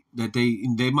Jake that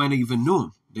they might even know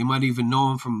him. They might even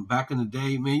know him from back in the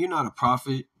day. Man, you're not a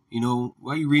prophet.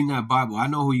 Why are you reading that Bible? I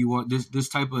know who you are. This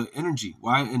type of energy.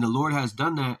 Why? And the Lord has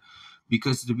done that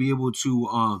because to be able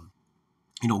to,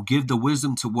 give the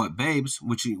wisdom to what babes,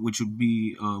 which would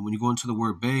be when you go into the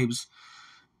word babes,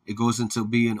 it goes into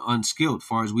being unskilled. As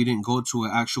far as we didn't go to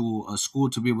an actual school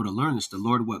to be able to learn this, the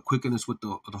Lord quickened us with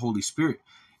the Holy Spirit,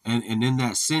 and in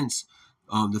that sense,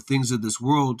 the things of this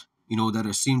world, that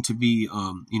are seen to be,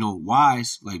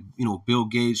 wise, like Bill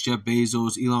Gates, Jeff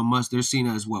Bezos, Elon Musk, they're seen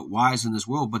as wise in this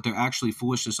world, but they're actually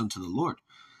foolishness unto the Lord.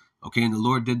 Okay, and the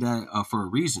Lord did that for a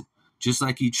reason. Just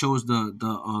like he chose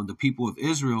the people of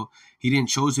Israel, he didn't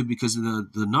chose it because of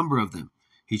the number of them.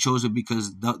 He chose it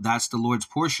because that's the Lord's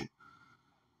portion.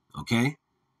 Okay,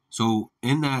 so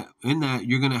in that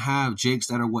you're gonna have Jakes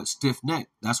that are stiff-necked.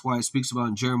 That's why it speaks about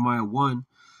in Jeremiah 1.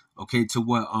 Okay, to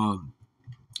what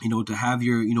to have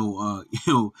your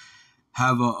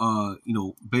have a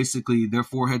basically their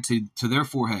forehead to their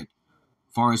forehead,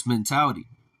 far as mentality.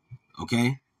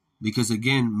 Okay, because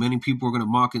again, many people are gonna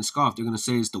mock and scoff. They're gonna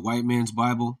say it's the white man's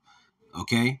Bible.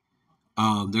 Okay.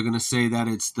 They're gonna say that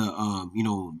it's the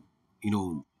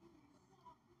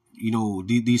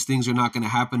these things are not gonna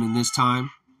happen in this time,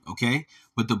 okay?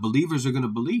 But the believers are gonna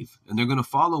believe, and they're gonna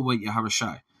follow what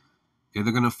Yahawashi. Okay,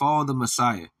 they're gonna follow the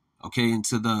Messiah, okay,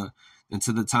 into the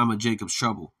time of Jacob's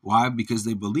trouble. Why? Because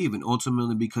they believe, and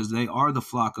ultimately because they are the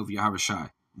flock of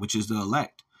Yahawashi, which is the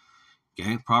elect.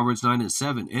 Okay, Proverbs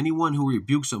 9:7. Anyone who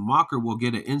rebukes a mocker will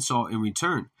get an insult in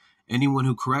return. Anyone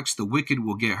who corrects the wicked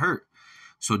will get hurt.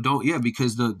 So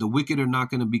because the wicked are not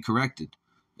going to be corrected.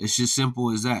 It's just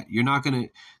simple as that. You're not going to,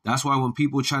 that's why when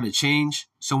people try to change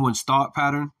someone's thought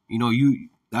pattern,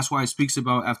 that's why it speaks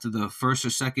about after the first or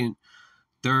second,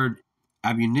 third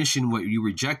admonition, what you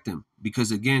reject them,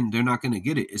 because again, they're not going to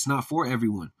get it. It's not for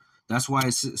everyone. That's why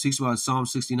it speaks about Psalm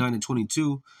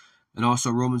 69:22 and also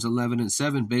Romans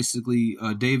 11:7. Basically,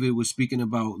 David was speaking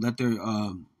about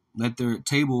let their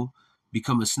table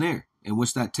become a snare. And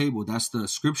what's that table? That's the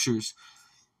scriptures.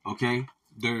 Okay,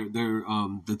 they're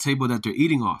the table that they're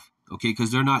eating off. Okay,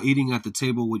 because they're not eating at the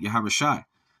table with Yahawashi.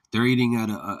 They're eating at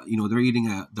they're eating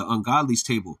at the ungodly's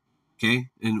table. Okay,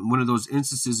 and one of those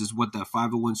instances is what that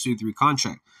 501c3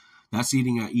 contract. That's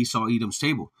eating at Esau Edom's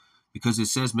table, because it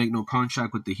says make no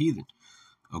contract with the heathen.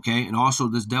 Okay, and also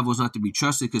this devil is not to be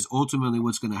trusted, because ultimately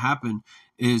what's going to happen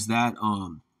is that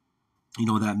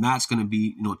that mat's going to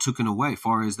be taken away.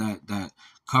 Far as that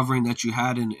covering that you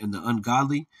had in the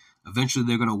ungodly. Eventually,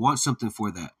 they're going to want something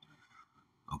for that.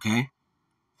 Okay?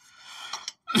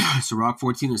 Sirach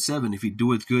 14:7. If he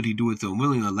doeth good, he doeth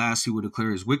unwilling. At last, he will declare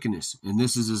his wickedness. And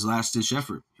this is his last-ditch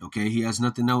effort. Okay? He has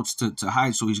nothing else to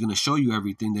hide, so he's going to show you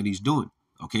everything that he's doing.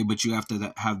 Okay? But you have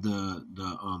to have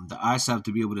the eyes have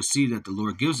to be able to see that the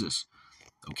Lord gives us.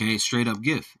 Okay? Straight up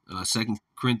gift. 2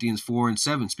 Corinthians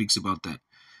 4:7 speaks about that.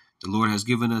 The Lord has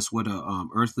given us what a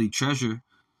earthly treasure,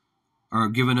 or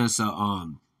given us a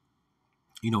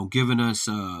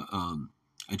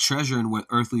a treasure in what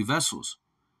earthly vessels.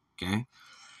 Okay,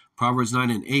 Proverbs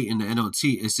 9:8 in the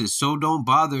NLT, it says, "So don't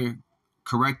bother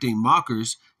correcting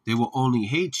mockers; they will only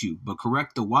hate you. But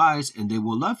correct the wise, and they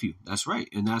will love you." That's right,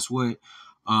 and that's what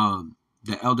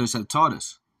the elders have taught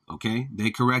us. Okay, they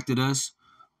corrected us.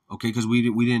 Okay, because we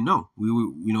didn't know. We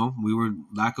were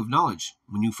lack of knowledge.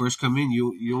 When you first come in,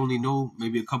 you only know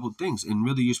maybe a couple of things, and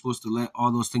really you're supposed to let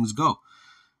all those things go.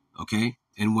 Okay,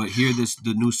 and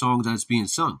the new song that's being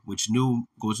sung, which new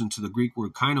goes into the Greek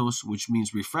word kainos, which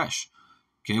means refresh.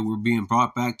 Okay, we're being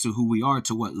brought back to who we are,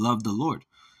 to what love the Lord.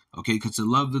 Okay, because the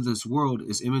love of this world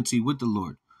is enmity with the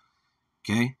Lord.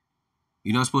 Okay,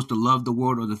 you're not supposed to love the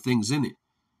world or the things in it.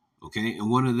 Okay, and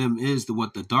one of them is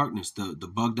the darkness, the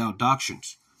bugged out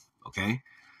doctrines. Okay,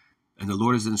 and the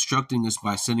Lord is instructing us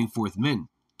by sending forth men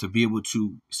to be able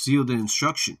to seal the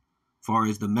instruction, as far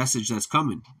as the message that's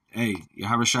coming. Hey,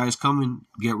 Yahawashi is coming.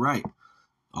 Get right.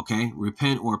 Okay,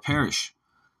 repent or perish.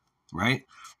 right?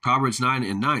 Proverbs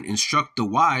 9:9. Instruct the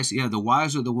wise. Yeah, the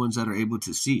wise are the ones that are able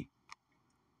to see.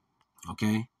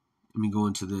 Okay, let me go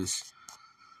into this.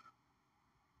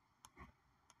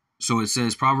 So it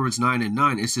says, Proverbs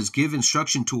 9:9, it says, give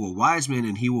instruction to a wise man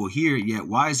and he will hear, yet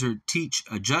wiser teach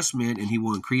a just man and he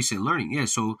will increase in learning. Yeah,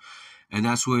 so, and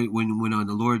that's what, when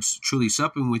the Lord's truly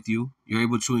supping with you, you're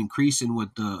able to increase in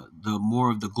what the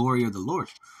more of the glory of the Lord.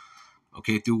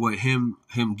 Okay, through what him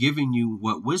giving you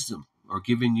what wisdom, or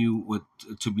giving you what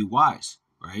to be wise,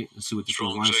 right? Let's see what the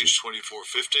Strong's H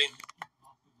 2450.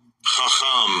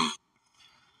 Chacham.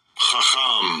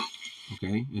 Chacham.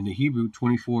 Okay, in the Hebrew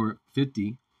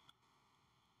 2450.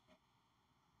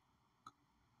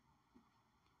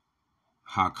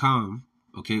 Hakam,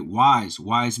 okay, wise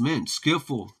men,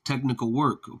 skillful, technical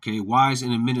work, okay, wise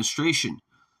in administration,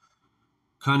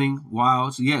 cunning,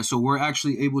 wiles. Yeah, so we're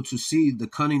actually able to see the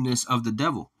cunningness of the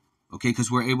devil, okay,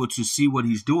 because we're able to see what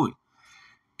he's doing.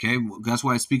 Okay, that's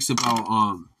why it speaks about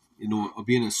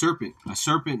being a serpent. A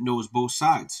serpent knows both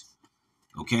sides.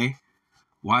 Okay,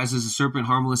 wise as a serpent,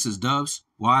 harmless as doves.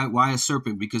 Why a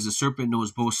serpent? Because a serpent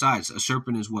knows both sides. A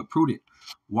serpent is what? Prudent,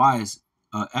 wise,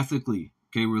 ethically.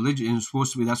 Okay, religion is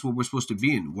supposed to be, that's what we're supposed to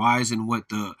be in. Wise in what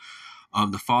the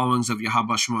followings of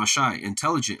Yahweh Shema Shai.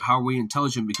 Intelligent. How are we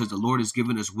intelligent? Because the Lord has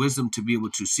given us wisdom to be able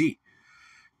to see.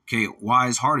 Okay,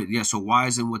 wise-hearted. Yeah, so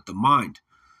wise in what the mind.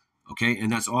 Okay,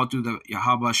 and that's all through the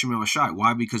Yahweh Shema Shai.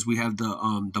 Why? Because we have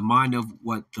the mind of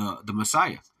what the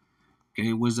Messiah.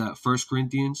 Okay, was that 1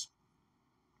 Corinthians?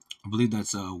 I believe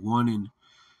that's 1 and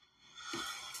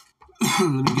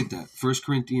let me get that. 1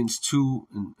 Corinthians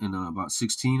 2 and about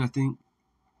 16, I think.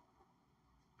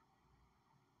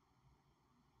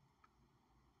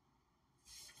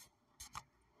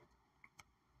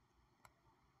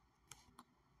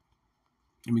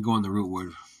 Let me go on the root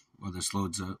word while this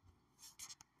loads up.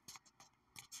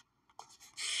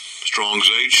 Strong's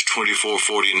H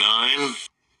 2449.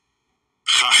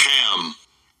 Chacham.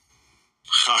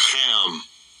 Chacham.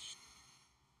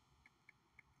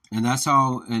 And that's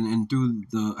how, and through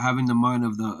the having the mind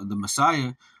of the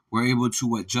Messiah, we're able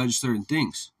to judge certain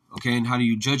things. Okay, and how do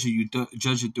you judge it? You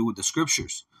judge it through the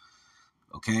scriptures.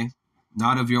 Okay,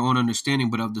 not of your own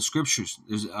understanding, but of the scriptures.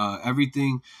 There's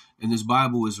everything in this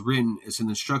Bible is written. It's an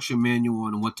instruction manual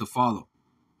on what to follow.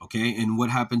 Okay, and what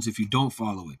happens if you don't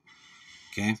follow it.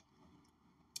 Okay,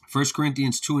 1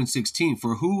 Corinthians 2 and 16.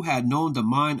 For who had known the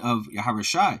mind of Yahweh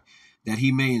Shai, that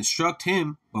he may instruct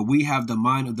him, but we have the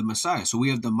mind of the Messiah. So we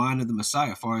have the mind of the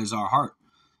Messiah as far as our heart.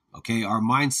 Okay, our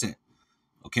mindset.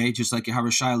 Okay, just like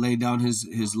Yahweh Shai laid down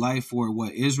his life for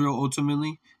what? Israel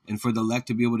ultimately, and for the elect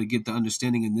to be able to get the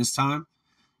understanding in this time.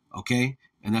 Okay,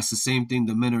 and that's the same thing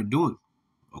the men are doing.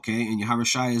 Okay, and Yahweh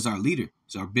Shai is our leader.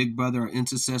 He's our big brother, our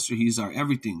intercessor. He's our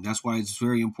everything. That's why it's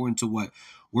very important to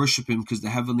worship him, because the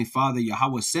Heavenly Father,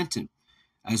 Yahweh, sent him,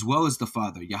 as well as the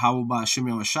Father, Yahweh Ba'Hashem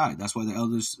Yahweh Shai. That's why the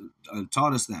elders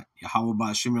taught us that, Yahweh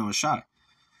Ba'Hashem Yahweh Shai.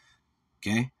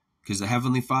 Okay, because the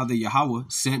Heavenly Father, Yahweh,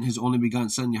 sent his only begotten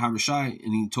Son, Yahweh Shai,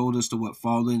 and he told us to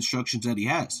follow the instructions that he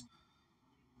has.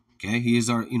 Okay, he is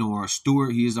our, our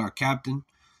steward. He is our captain,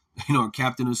 our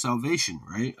captain of salvation,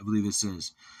 right? I believe it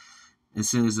says. It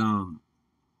says, all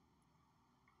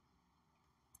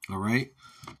right.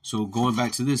 So going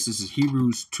back to this is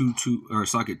Hebrews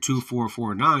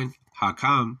 2:449,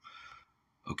 Hakam.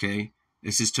 Okay,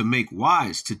 it says to make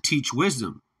wise, to teach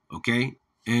wisdom. Okay,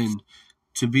 and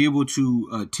to be able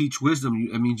to teach wisdom,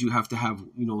 that means you have to have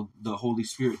the Holy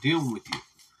Spirit dealing with you.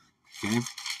 Okay,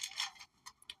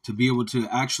 to be able to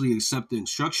actually accept the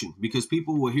instruction, because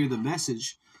people will hear the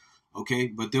message, okay,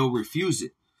 but they'll refuse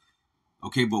it.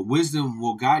 Okay, but wisdom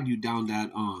will guide you down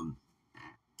that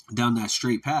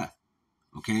straight path.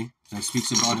 Okay, that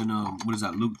speaks about in what is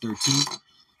that, Luke 13?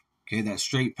 Okay, that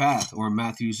straight path, or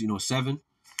Matthew's 7.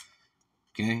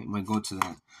 Okay, I might go to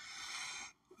that.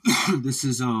 This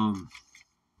is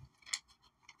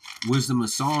Wisdom of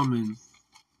Solomon.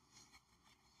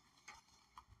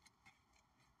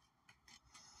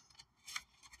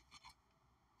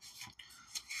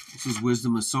 This is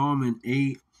Wisdom of Solomon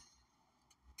 8.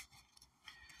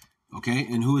 Okay,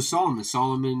 and who is Solomon?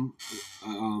 Solomon,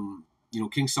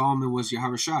 King Solomon was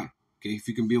Yahweh Shai. Okay, if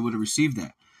you can be able to receive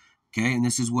that. Okay, and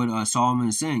this is what Solomon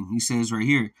is saying. He says right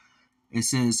here, it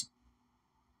says,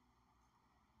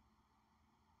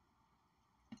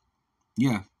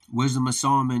 Wisdom of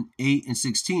Solomon 8 and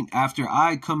 16. After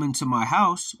I come into my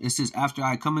house, it says, after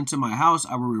I come into my house,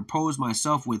 I will repose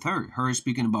myself with her. Her is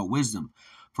speaking about wisdom.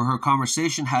 For her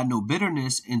conversation had no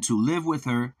bitterness, and to live with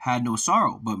her had no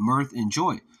sorrow, but mirth and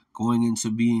joy, going into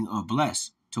being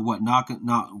blessed, to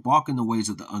not walk in the ways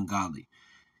of the ungodly.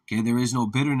 Okay, there is no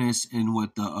bitterness in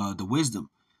what the wisdom.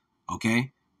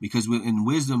 Okay, because in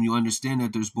wisdom you understand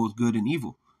that there's both good and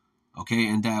evil. Okay,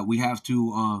 and that we have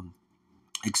to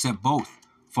accept both.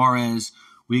 Far as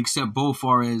we accept both,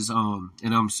 far as and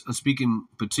I'm speaking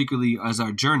particularly as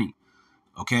our journey.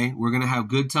 Okay, we're gonna have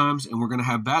good times and we're gonna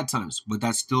have bad times, but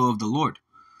that's still of the Lord.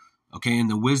 Okay, and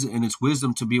the wisdom, and it's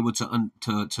wisdom to be able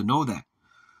to know that.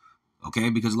 Okay,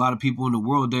 because a lot of people in the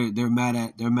world they're mad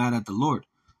at the Lord.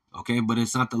 Okay, but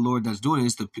it's not the Lord that's doing it.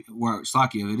 It's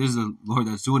it is the Lord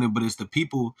that's doing it, but it's the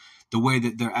people, the way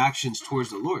that their actions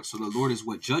towards the Lord. So the Lord is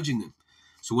what judging them.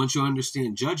 So once you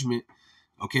understand judgment,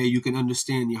 okay, you can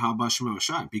understand Yahweh Shema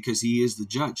Shai, because He is the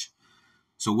judge.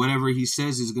 So whatever He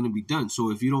says is going to be done. So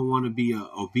if you don't want to be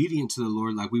obedient to the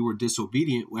Lord, like we were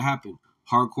disobedient, what happened?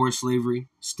 Hardcore slavery,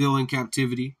 still in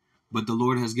captivity, but the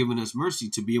Lord has given us mercy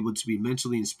to be able to be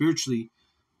mentally and spiritually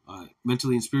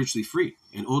free.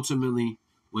 And ultimately,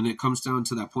 when it comes down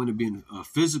to that point of being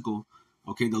physical,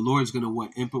 okay, the Lord's going to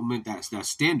implement that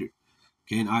standard.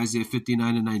 Okay, in Isaiah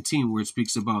 59:19, where it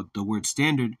speaks about the word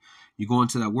standard, you go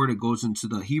into that word, it goes into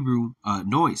the Hebrew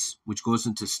noise, which goes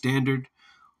into standard,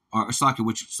 or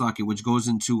which goes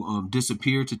into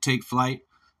disappear, to take flight.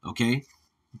 Okay,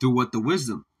 through what? The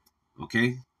wisdom.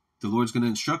 Okay, the Lord's going to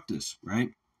instruct us,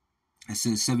 right? It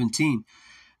says 17.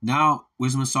 Now,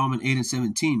 Wisdom of Solomon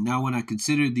 8:17. Now, when I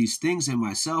consider these things in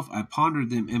myself, I ponder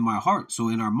them in my heart. So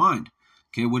in our mind.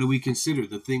 Okay, what do we consider?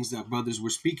 The things that brothers were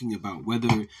speaking about,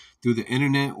 whether through the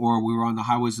internet or we were on the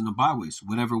highways and the byways.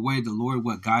 Whatever way, the Lord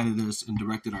guided us and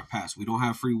directed our paths. We don't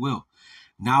have free will.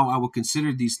 Now I will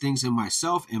consider these things in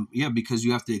myself, and because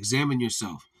you have to examine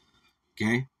yourself.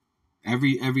 Okay,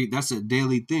 every that's a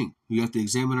daily thing. We have to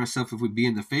examine ourselves if we be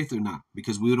in the faith or not,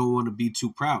 because we don't want to be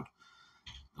too proud.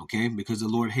 Okay, because the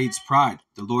Lord hates pride.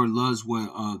 The Lord loves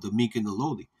the meek and the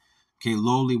lowly. Okay,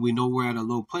 lowly, we know we're at a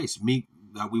low place. Meek,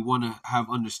 that we want to have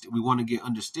we want to get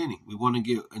understanding. We want to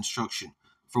get instruction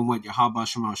from what Yahweh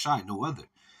Shema Shai, no other.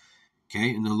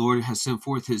 Okay, and the Lord has sent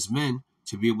forth His men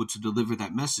to be able to deliver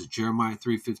that message. Jeremiah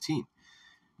 3:15.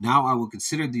 Now I will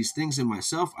consider these things in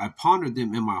myself. I ponder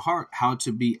them in my heart. How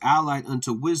to be allied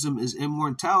unto wisdom is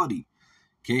immortality.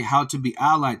 Okay, how to be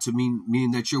allied to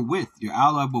meaning that you're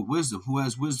allied with wisdom. Who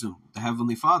has wisdom? The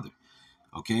Heavenly Father.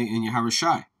 Okay, and Yahweh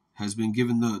Shai has been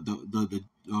given the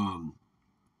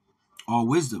all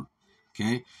wisdom.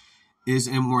 Okay, is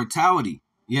immortality.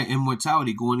 Yeah,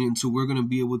 immortality going into we're going to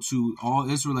be able to, all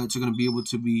Israelites are going to be able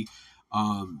to be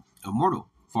immortal.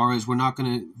 As far as we're not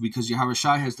going to, because Yahweh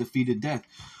Shai has defeated death.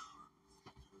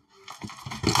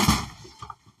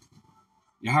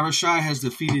 Yahweh Shai has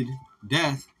defeated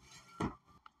death.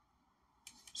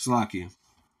 Slakia.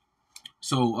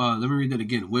 So let me read that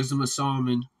again. Wisdom of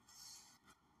Solomon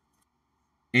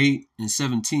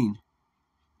 8:17.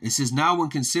 It says, now when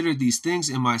consider these things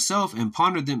in myself and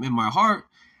ponder them in my heart,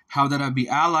 how that I be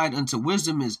allied unto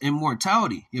wisdom is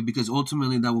immortality. Yeah, because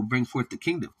ultimately that will bring forth the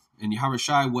kingdom. And Yahweh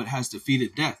Shai, what has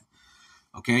defeated death.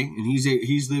 Okay, and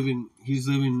he's living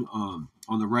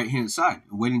on the right hand side,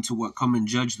 waiting to what come and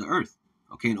judge the earth.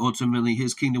 Okay, and ultimately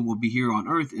His kingdom will be here on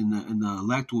earth, and the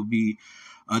elect will be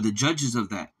the judges of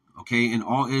that. Okay, and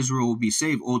all Israel will be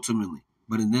saved ultimately.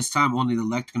 But in this time, only the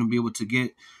elect are going to be able to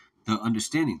get the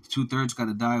understanding. 2/3 got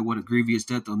to die what a grievous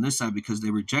death on this side because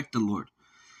they reject the Lord.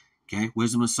 Okay,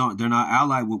 wisdom and song. They're not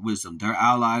allied with wisdom. They're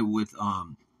allied with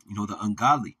the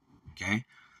ungodly. Okay.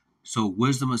 So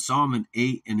Wisdom of Solomon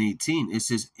 8:18, it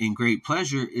says, in great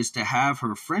pleasure is to have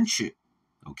her friendship.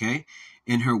 Okay.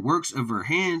 And her works of her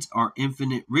hands are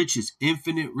infinite riches.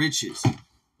 Infinite riches.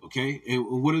 Okay. And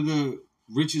what are the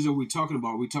riches are we talking about?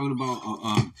 Are we talking about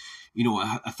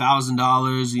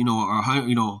 $1,000, or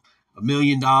 $100, $1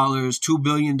 million, $2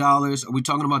 billion? Are we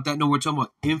talking about that? No, we're talking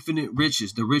about infinite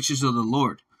riches, the riches of the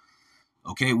Lord.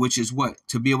 Okay, which is what?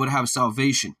 To be able to have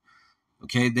salvation.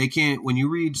 Okay, they can't, when you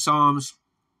read Psalms,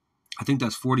 I think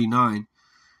that's 49.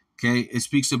 Okay, it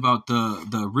speaks about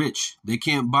the rich. They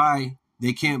can't buy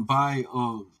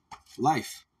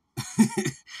life.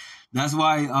 That's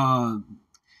why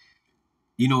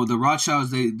the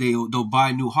Rothschilds, they'll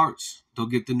buy new hearts. They'll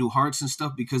get the new hearts and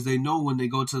stuff because they know when they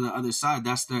go to the other side,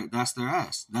 that's their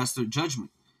ass. That's their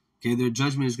judgment. Okay, their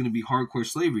judgment is going to be hardcore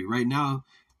slavery. Right now,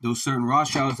 those certain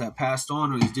Rothschilds that passed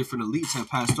on, or these different elites have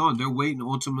passed on, they're waiting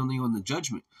ultimately on the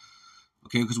judgment.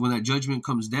 Okay, because when that judgment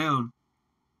comes down,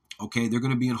 okay, they're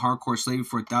going to be in hardcore slavery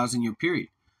for a 1,000-year period.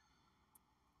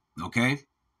 Okay,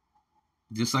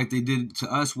 just like they did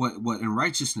to us. What in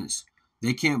righteousness?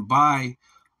 They can't buy,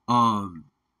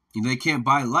 they can't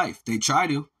buy life. They try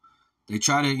to. We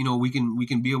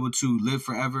can be able to live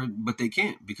forever, but they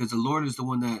can't, because the Lord is the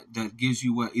one that gives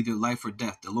you either life or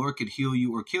death. The Lord could heal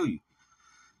you or kill you.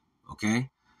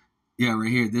 Okay, yeah, right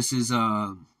here. This is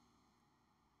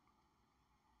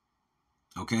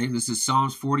Okay, this is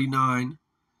Psalms 49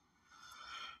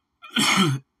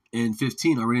 and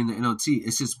 15. I read in the NLT.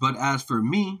 It says, but as for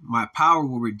me, my power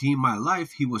will redeem my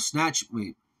life. He will snatch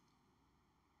me.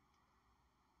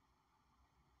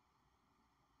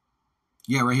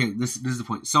 Yeah, right here. This is the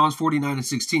point. Psalms 49 and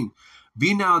 16.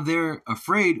 Be now there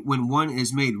afraid when one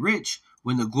is made rich,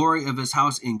 when the glory of his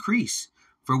house increase.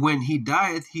 For when he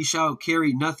dieth, he shall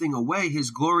carry nothing away.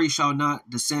 His glory shall not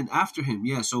descend after him.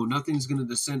 Yeah, so nothing's going to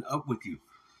descend up with you.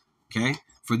 Okay?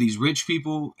 For these rich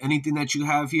people, anything that you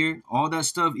have here, all that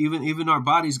stuff, even our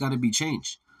bodies got to be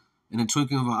changed in a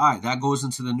twinkling of an eye. That goes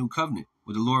into the new covenant,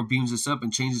 where the Lord beams us up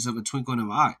and changes of a twinkling of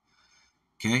an eye.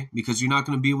 Okay, because you're not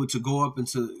going to be able to go up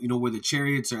into, where the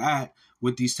chariots are at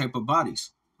with these type of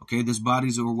bodies. Okay, these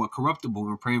bodies are what corruptible.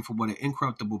 We're praying for what an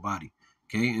incorruptible body.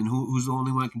 Okay, and who's the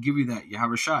only one that can give you that?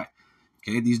 Yahweh Shai.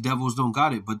 Okay, these devils don't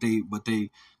got it, but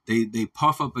they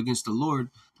puff up against the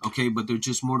Lord. Okay, but they're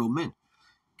just mortal men.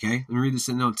 Okay, let me read this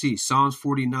in NLT. Psalms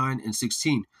 49 and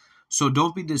 16. So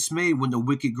don't be dismayed when the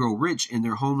wicked grow rich and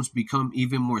their homes become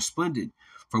even more splendid.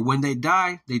 For when they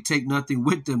die, they take nothing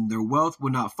with them. Their wealth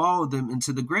will not follow them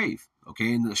into the grave.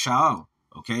 Okay, in the Sha'al.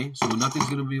 Okay, so nothing's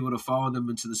going to be able to follow them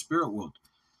into the spirit world.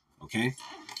 Okay,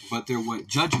 but they're what?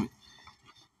 Judgment.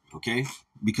 Okay,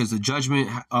 because the judgment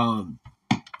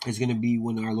is going to be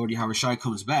when our Lord Yahweh Shai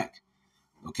comes back.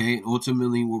 Okay, and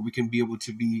ultimately where we can be able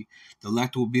to be, the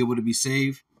elect will be able to be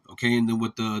saved. Okay, and then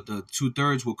with the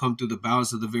 2/3 will come through the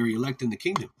bowels of the very elect in the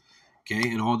kingdom. Okay,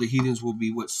 and all the heathens will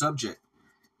be what? Subject.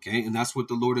 Okay, and that's what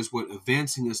the Lord is what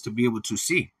advancing us to be able to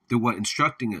see. They're what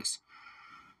instructing us.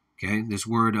 Okay, this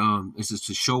word is just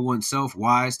to show oneself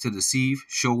wise, to deceive,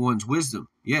 show one's wisdom.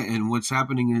 Yeah, and what's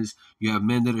happening is you have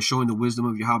men that are showing the wisdom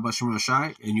of Yahweh Shem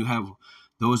Shai, and you have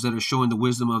those that are showing the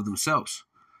wisdom of themselves.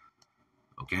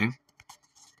 Okay.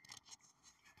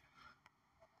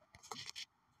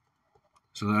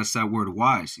 So that's that word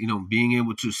wise, being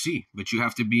able to see, but you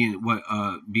have to be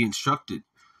be instructed.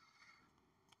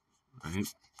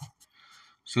 Right?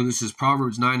 So this is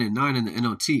Proverbs 9 and 9 in the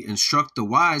NLT. Instruct the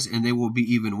wise and they will be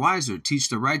even wiser. Teach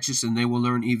the righteous and they will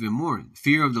learn even more.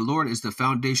 Fear of the Lord is the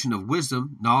foundation of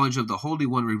wisdom. Knowledge of the Holy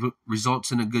One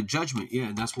results in a good judgment. Yeah,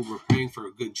 and that's what we're praying for,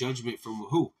 a good judgment from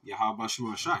who? Yahweh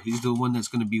Shem Shai. He's the one that's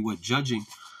going to be what? Judging,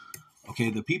 okay,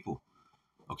 the people.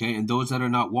 Okay, and those that are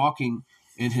not walking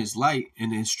in his light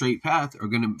and his straight path are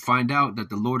going to find out that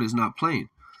the Lord is not playing.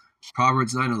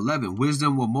 Proverbs 9:11.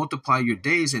 Wisdom will multiply your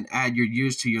days and add your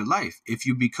years to your life. If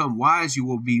you become wise, you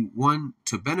will be one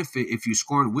to benefit. If you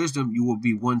scorn wisdom, you will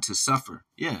be one to suffer.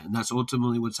 Yeah, and that's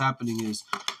ultimately what's happening is,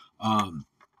 the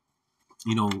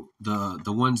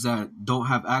ones that don't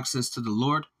have access to the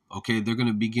Lord, okay, they're going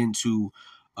to begin to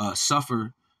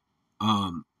suffer,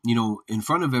 in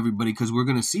front of everybody because we're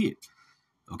going to see it.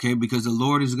 Okay, because the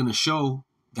Lord is going to show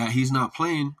that he's not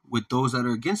playing with those that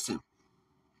are against him.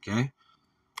 Okay.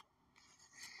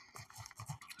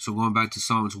 So going back to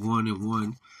Psalms 1 and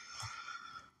 1,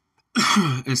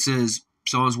 it says,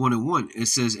 Psalms 1 and 1, it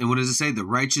says, and what does it say? The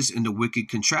righteous and the wicked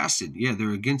contrasted. Yeah,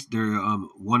 they're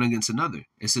one against another.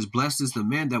 It says, blessed is the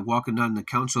man that walketh not in the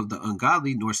counsel of the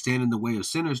ungodly, nor stand in the way of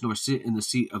sinners, nor sit in the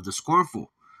seat of the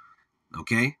scornful.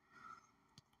 Okay.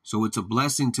 So it's a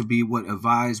blessing to be what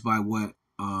advised by what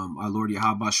our Lord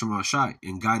Yahweh Shem Shai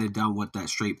and guided down what that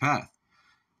straight path.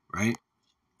 Right.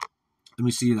 Let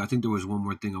me see. I think there was one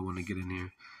more thing I want to get in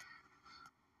here.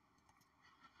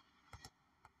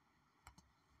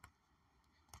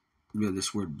 We have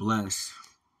this word bless.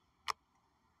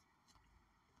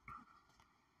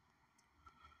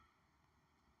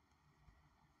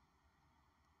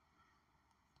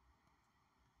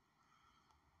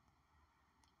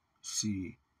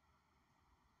 See.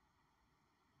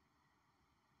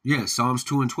 Yeah, Psalms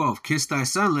 2 and 12. Kiss thy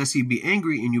son, lest he be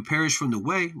angry, and you perish from the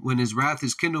way, when his wrath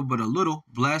is kindled but a little.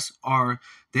 Blessed are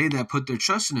they that put their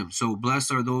trust in him. So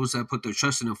blessed are those that put their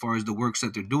trust in him as far as the works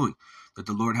that they're doing, that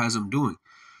the Lord has them doing.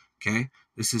 Okay,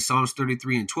 this is Psalms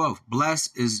 33 and 12.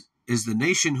 Blessed is the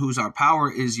nation whose our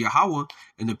power is Yahweh,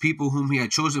 and the people whom he had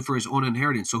chosen for his own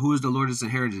inheritance. So who is the Lord's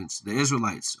inheritance? The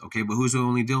Israelites. Okay, but who's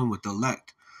only dealing with the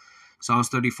elect? Psalms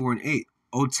 34 and 8.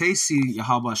 Oh, taste, see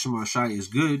Yahweh Shem Shai is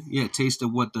good. Yeah, taste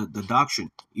of what the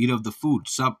doctrine. Eat of the food.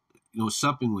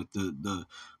 Supping with the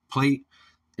plate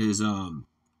is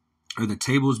or the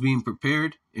table is being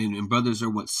prepared, and brothers are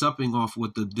what supping off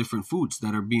with the different foods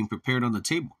that are being prepared on the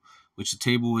table, which the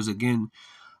table is again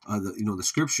the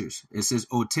scriptures. It says,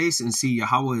 oh, taste and see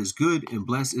Yahweh is good, and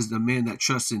blessed is the man that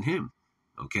trusts in him.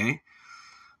 Okay.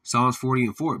 Psalms 40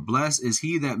 and 4. Blessed is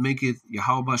he that maketh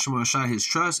Yahweh Shem Shai his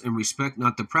trust, and respect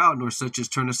not the proud, nor such as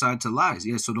turn aside to lies.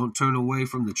 Yeah, so don't turn away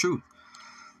from the truth.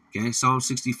 Okay, Psalm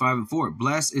 65:4.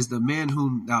 Blessed is the man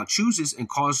whom thou choosest and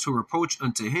cause to reproach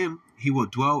unto him. He will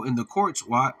dwell in the courts.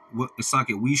 Why? It's like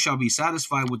it. We shall be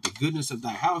satisfied with the goodness of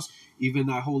thy house, even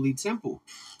thy holy temple.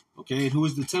 Okay, and who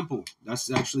is the temple?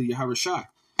 That's actually Yahawashi.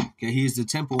 Okay, he is the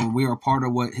temple, and we are part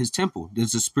of what his temple.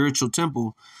 There's a spiritual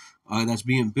temple that's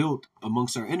being built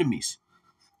amongst our enemies.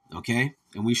 Okay,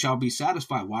 and we shall be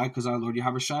satisfied. Why? Because our Lord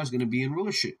Yahawashi is going to be in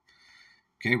rulership.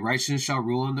 Okay, righteousness shall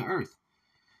rule on the earth.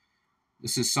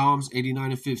 This is Psalms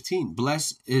 89:15.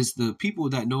 Blessed is the people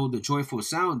that know the joyful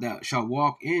sound, that shall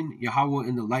walk in Yahweh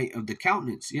in the light of the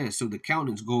countenance. Yeah, so the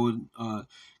countenance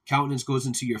goes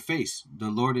into your face.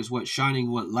 The Lord is what shining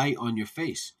what light on your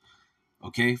face.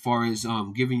 Okay, far as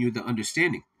giving you the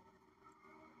understanding.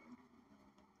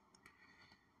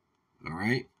 All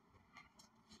right.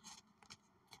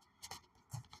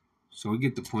 So we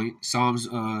get the point. Psalms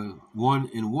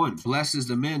 1:1. Blessed is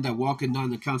the man that walketh not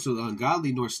in the counsel of the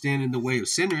ungodly, nor stand in the way of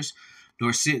sinners,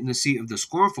 nor sit in the seat of the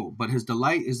scornful. But his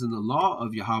delight is in the law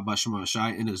of Yahweh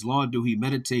Shemashai, and his law do he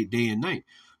meditate day and night.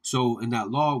 So in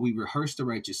that law, we rehearse the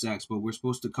righteous acts, but we're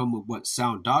supposed to come with what?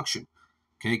 Sound doctrine.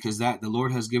 Okay, because that the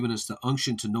Lord has given us the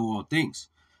unction to know all things.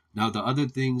 Now the other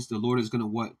things, the Lord is going to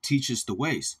what? Teach us the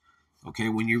ways. Okay,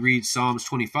 when you read Psalms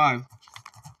 25,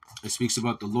 it speaks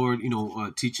about the Lord,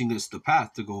 teaching us the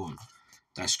path to go on,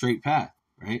 that straight path,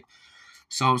 right?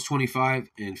 Psalms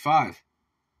 25:5.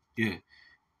 Yeah.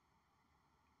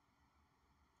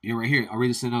 Yeah, right here. I'll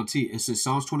read this in NLT. It says,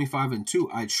 Psalms 25:2.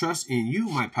 I trust in you,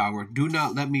 my power. Do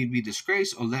not let me be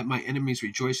disgraced, or let my enemies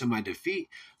rejoice in my defeat.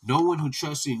 No one who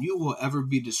trusts in you will ever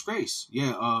be disgraced.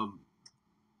 Yeah,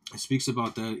 it speaks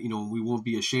about that, we won't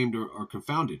be ashamed or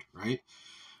confounded, right?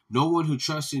 No one who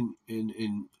trusts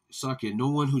in Sakya, no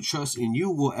one who trusts in you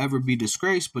will ever be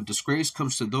disgraced, but disgrace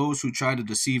comes to those who try to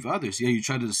deceive others. Yeah, you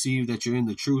try to deceive that you're in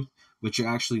the truth, but you're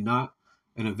actually not,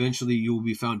 and eventually you will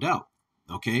be found out.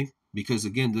 Okay, because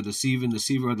again, the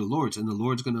deceiver are the Lord's, and the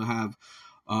Lord's going to have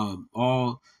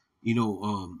all,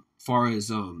 far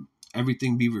as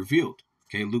everything be revealed.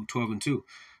 Okay, Luke 12:2,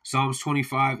 Psalms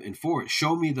 25:4.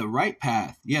 Show me the right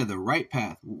path. Yeah, the right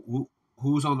path.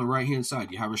 Who's on the right-hand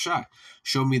side? Yahawashi.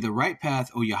 Show me the right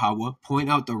path, O Yahweh. Point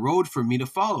out the road for me to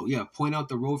follow. Yeah, point out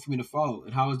the road for me to follow.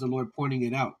 And how is the Lord pointing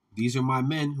it out? These are my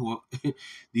men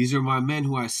these are my men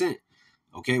who I sent.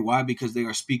 Okay, why? Because they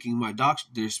are speaking my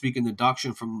doctrine. They're speaking the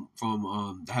doctrine from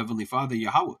the Heavenly Father,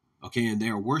 Yahweh. Okay, and they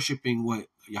are worshiping what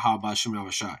Yahweh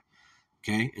Shemashai.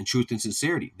 Okay, in truth and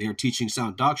sincerity. They are teaching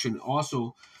sound doctrine,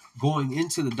 also going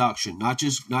into the doctrine, not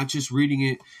just reading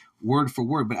it word for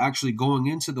word, but actually going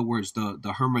into the words,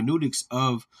 the hermeneutics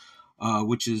of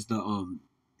which is the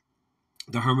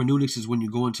hermeneutics is when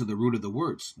you go into the root of the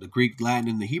words, the Greek, Latin,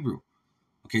 and the Hebrew.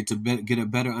 Okay, to get a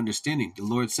better understanding. The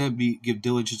Lord said, give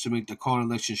diligence to make the call and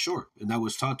election short. And that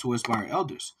was taught to us by our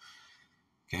elders.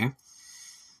 Okay,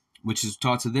 which is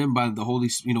taught to them by the Holy,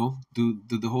 through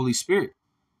the Holy Spirit.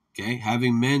 Okay,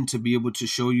 having men to be able to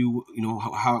show you,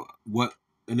 what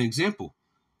an example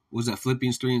was that.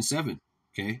 Philippians 3:7.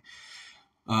 Okay,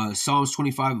 Psalms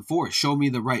 25:4. Show me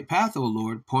the right path, O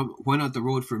Lord. Point out the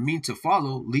road for me to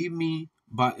follow. Lead me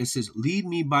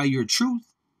by your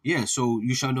truth. Yeah, so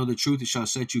you shall know the truth, it shall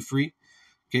set you free.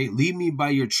 Okay, lead me by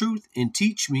your truth and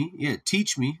teach me. Yeah,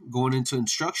 teach me, going into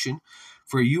instruction.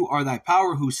 For you are thy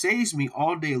power who saves me.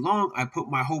 All day long I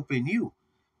put my hope in you.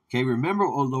 Okay, remember,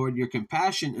 O Lord, your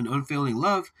compassion and unfailing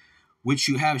love, which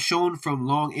you have shown from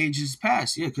long ages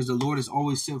past. Yeah, because the Lord has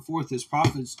always sent forth his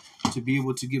prophets to be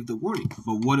able to give the warning.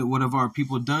 But what have our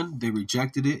people done? They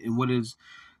rejected it, and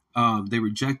they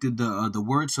rejected the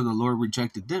word, so the Lord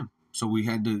rejected them. So we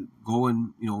had to go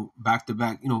in, back to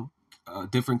back,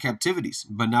 different captivities.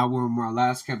 But now we're in our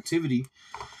last captivity.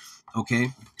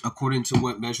 Okay, according to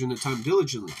what? Measuring the time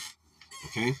diligently.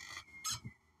 Okay.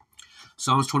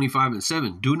 Psalms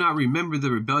 25:7. Do not remember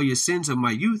the rebellious sins of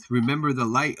my youth. Remember the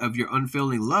light of your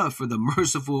unfailing love for the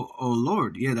merciful, O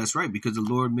Lord. Yeah, that's right, because the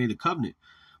Lord made a covenant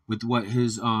with what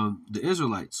his the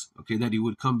Israelites. Okay, that he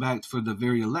would come back for the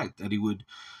very elect, that he would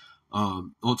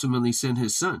ultimately send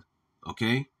his son.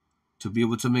 Okay, to be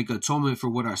able to make atonement for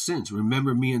what our sins.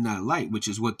 Remember me in that light, which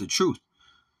is what the truth.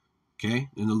 Okay,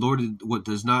 and the Lord what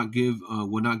does not give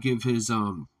will not give his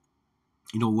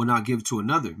will not give to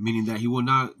another, meaning that he will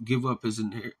not give up his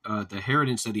the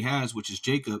inheritance that he has, which is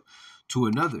Jacob, to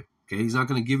another. Okay, he's not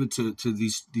going to give it to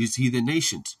these heathen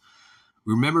nations.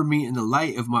 Remember me in the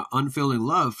light of my unfailing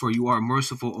love, for you are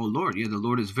merciful, O Lord. Yeah, the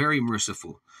Lord is very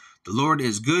merciful. The Lord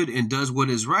is good and does what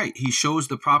is right. He shows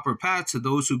the proper path to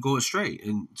those who go astray.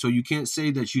 And so you can't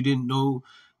say that you didn't know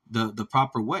the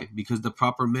proper way, because the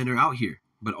proper men are out here.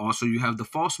 But also you have the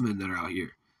false men that are out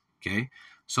here. Okay,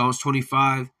 Psalms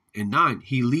 25 And 9,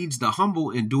 he leads the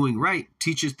humble in doing right,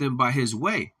 teacheth them by his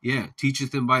way. Yeah,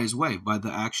 teacheth them by his way, by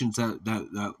the actions that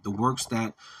the works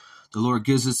that the Lord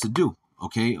gives us to do.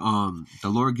 Okay, the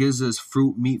Lord gives us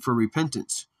fruit meet for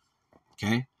repentance.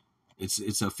 Okay, it's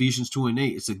Ephesians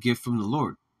 2:8. It's a gift from the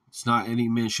Lord. It's not any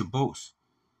man should boast.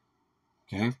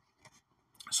 Okay,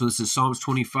 so this is Psalms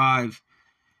 25:10.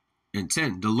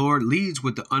 The Lord leads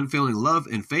with the unfailing love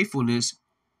and faithfulness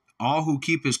all who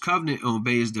keep his covenant and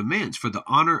obey his demands. For the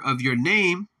honor of your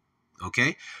name,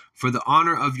 okay, for the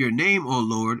honor of your name, O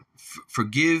Lord,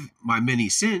 forgive my many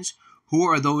sins. Who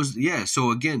are those? Yeah, so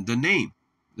again, the name.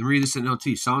 Let me read this in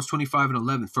LT. Psalms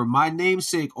 25:11. For my name's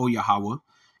sake, O Yahweh,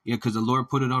 yeah, because the Lord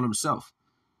put it on himself,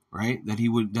 right? That he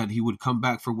would come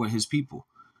back for what his people.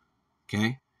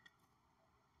 Okay.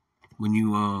 When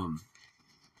you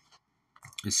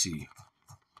let's see.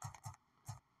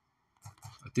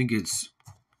 I think it's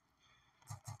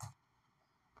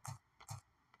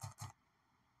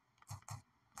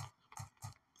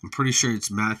I'm pretty sure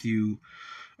it's Matthew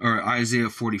or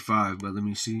Isaiah 45, but let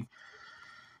me see.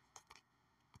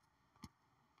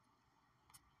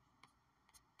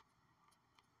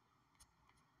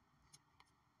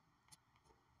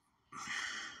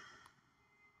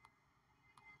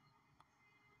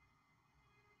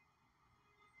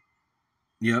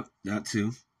 Yep, that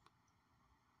too.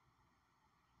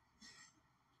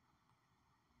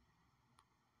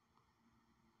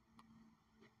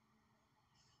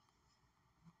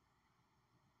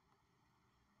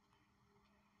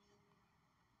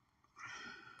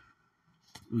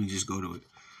 Let me just go to it.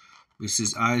 This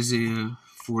is Isaiah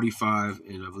 45,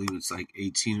 and I believe it's like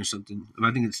 18 or something.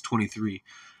 I think it's 23.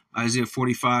 Isaiah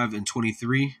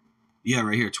 45:23. Yeah,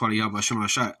 right here, 20.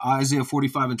 Isaiah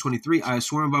 45:23. I have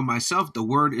sworn by myself, the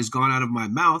word is gone out of my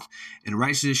mouth, and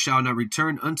righteousness shall not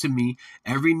return unto me.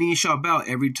 Every knee shall bow,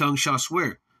 every tongue shall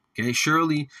swear. Okay,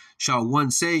 surely shall one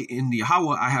say in the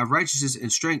Yahweh, I have righteousness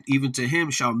and strength. Even to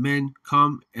him shall men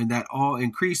come, and that all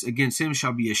increase against him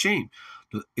shall be ashamed.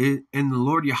 In the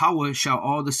Lord Yahweh shall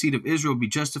all the seed of Israel be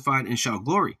justified and shall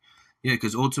glory. Yeah,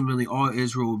 because ultimately all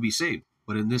Israel will be saved.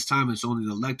 But in this time, it's only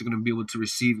the elect that are going to be able to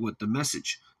receive what the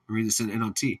message. I read this in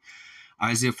NLT.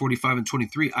 Isaiah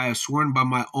 45:23. I have sworn by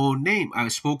my own name. I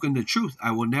have spoken the truth.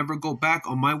 I will never go back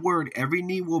on my word. Every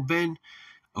knee will bend,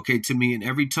 okay, to me, and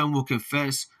every tongue will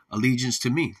confess allegiance to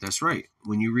me. That's right.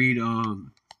 When you read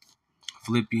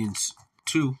Philippians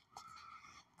 2,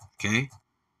 okay,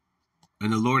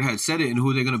 and the Lord had said it, and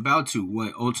who they're going to bow to?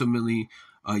 What ultimately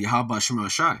Yahweh Shema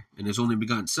Shai and his only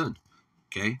begotten Son.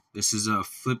 Okay, this is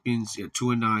Philippians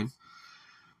 2:9.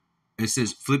 It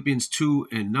says Philippians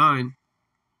 2:9.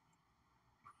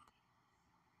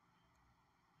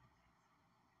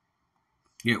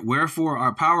 Yet wherefore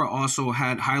our power also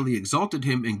had highly exalted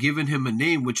him and given him a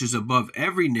name which is above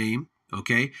every name.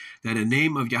 Okay, that a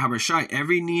name of Yahweh Shai,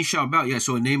 every knee shall bow. Yeah,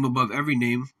 so a name above every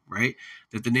name, right?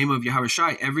 That the name of Yahweh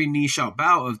Shai, every knee shall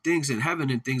bow of things in heaven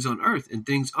and things on earth and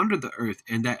things under the earth,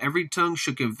 and that every tongue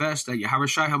should confess that Yahweh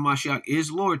Shai HaMashiach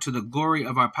is Lord, to the glory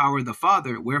of our power the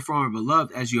Father. Wherefore, my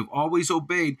beloved, as you have always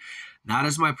obeyed, not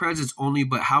as my presence only,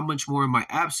 but how much more in my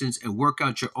absence, and work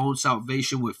out your own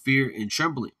salvation with fear and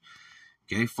trembling.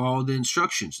 Okay, follow the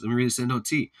instructions. Let me read this in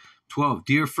NLT. 12.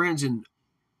 Dear friends, and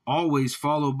always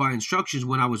followed by instructions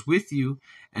when I was with you,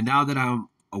 and now that I'm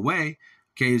away,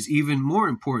 okay, is even more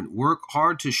important. Work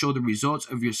hard to show the results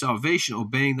of your salvation,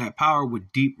 obeying that power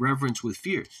with deep reverence with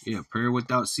fear. Yeah, prayer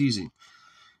without ceasing.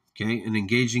 Okay, and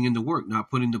engaging in the work,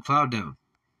 not putting the plow down.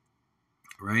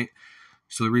 Right?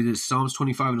 So read this, Psalms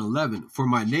 25:11. For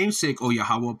my name's sake, O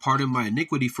Yahweh, pardon my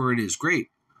iniquity, for it is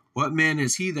great. What man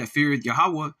is he that feareth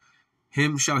Yahweh?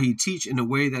 Him shall he teach in the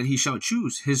way that he shall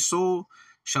choose. His soul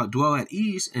shall dwell at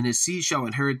ease, and his seed shall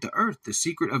inherit the earth. The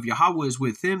secret of Yahweh is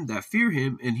with him that fear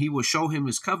him, and he will show him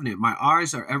his covenant. My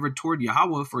eyes are ever toward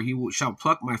Yahweh, for he shall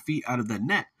pluck my feet out of the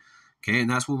net. Okay, and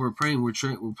that's what we're praying. We're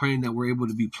praying that we're able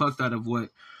to be plucked out of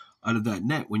that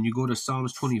net. When you go to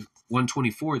Psalms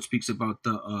 21:24, it speaks about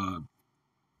the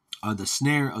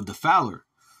snare of the fowler.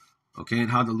 Okay,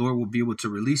 and how the Lord will be able to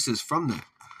release us from that.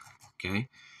 Okay.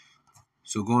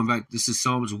 So going back, this is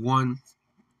Psalms 1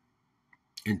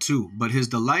 and 2. But his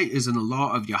delight is in the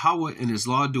law of Yahweh, and his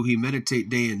law do he meditate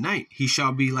day and night. He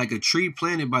shall be like a tree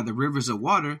planted by the rivers of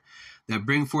water, that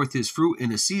bring forth his fruit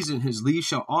in a season. His leaves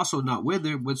shall also not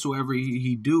wither. Whatsoever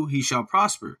he do, he shall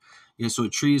prosper. Yeah, so a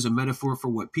tree is a metaphor for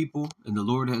what people, and the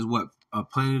Lord has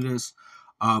planted us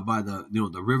by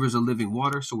the rivers of living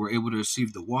water. So we're able to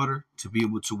receive the water to be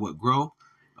able to grow.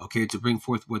 Okay, to bring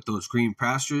forth those green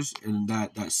pastures, and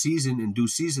that season, in due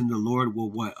season, the Lord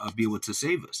will be able to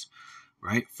save us,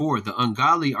 right? For the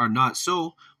ungodly are not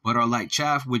so, but are like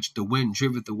chaff which the wind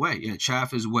driveth away. Yeah,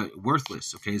 chaff is what?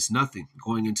 Worthless. Okay, it's nothing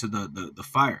going into the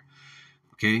fire.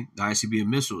 Okay, the ICBM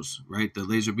missiles, right? The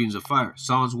laser beams of fire.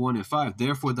 Psalms 1 and 5.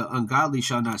 Therefore the ungodly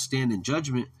shall not stand in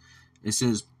judgment. It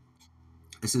says,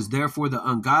 therefore the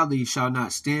ungodly shall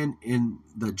not stand in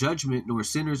the judgment, nor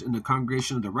sinners in the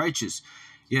congregation of the righteous.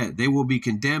 Yeah, they will be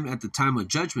condemned at the time of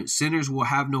judgment. Sinners will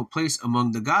have no place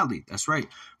among the godly. That's right.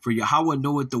 For Yahweh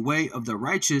knoweth the way of the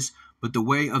righteous, but the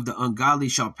way of the ungodly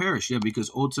shall perish. Yeah,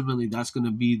 because ultimately that's going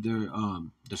to be their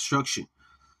destruction.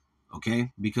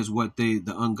 Okay, because what the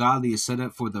ungodly is set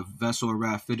up for the vessel of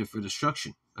wrath fitted for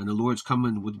destruction, and the Lord's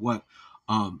coming with what?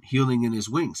 Healing in his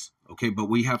wings. Okay, but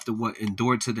we have to what?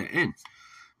 Endure to the end.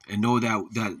 And know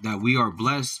that we are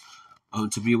blessed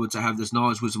to be able to have this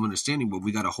knowledge, wisdom, understanding, but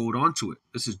we got to hold on to it.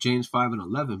 This is James 5 and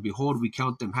 11. Behold, we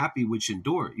count them happy which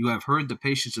endure. You have heard the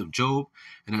patience of Job,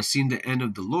 and have seen the end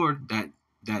of the Lord, that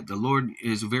the Lord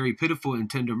is very pitiful and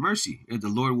tender mercy. And the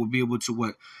Lord will be able to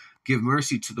what? Give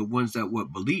mercy to the ones that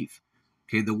what? Believe.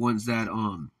 Okay, the ones that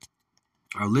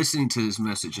are listening to this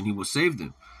message, and he will save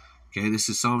them. Okay, this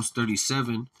is Psalms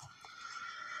 37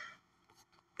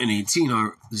 and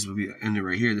 18. This will be ended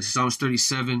right here. This is Psalms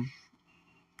 37.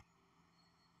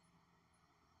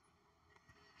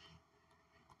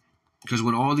 Because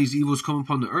when all these evils come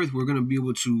upon the earth, we're going to be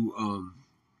able to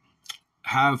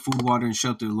have food, water, and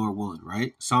shelter, Lord willing,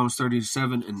 right? Psalms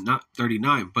 37 and not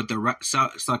 39. But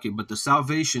the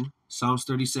salvation, Psalms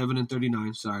 37 and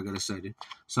 39. Sorry, I got to cite it.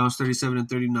 Psalms 37 and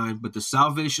 39. But the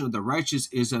salvation of the righteous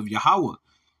is of Yahweh.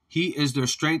 He is their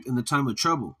strength in the time of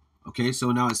trouble. Okay,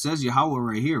 so now it says Yahweh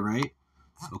right here, right?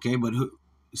 Okay, but it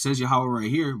says Yahweh right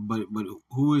here, but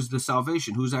who is the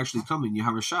salvation? Who's actually coming?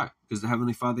 Yahweh Shai, because the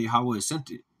Heavenly Father Yahweh has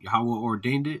sent it. Yahweh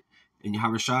ordained it, and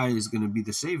Yahweh Shai is going to be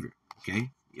the Savior.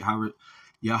 Okay,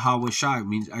 Yahweh Shai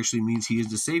means he is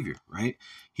the Savior, right?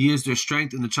 He is their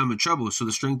strength in the time of trouble. So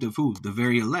the strength of who? The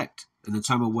very elect. In the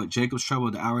time of what? Jacob's trouble,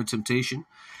 the hour of temptation.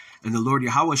 And the Lord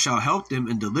Yahweh shall help them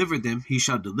and deliver them. He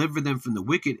shall deliver them from the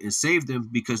wicked and save them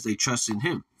because they trust in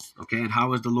him. Okay, and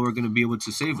how is the Lord going to be able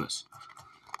to save us?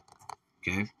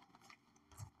 Okay.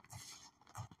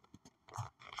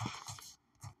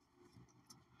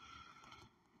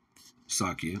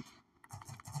 Sakia.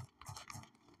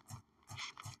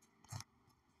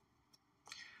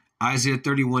 Isaiah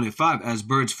 31 and 5. As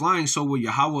birds flying, so will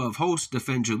Yahweh of hosts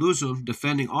defend Jerusalem.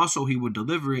 Defending also, he will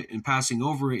deliver it, and passing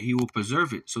over it, he will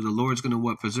preserve it. So the Lord's going to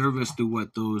what? Preserve us through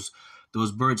what? Those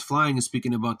birds flying is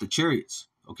speaking about the chariots.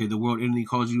 Okay, the world enemy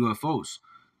calls UFOs.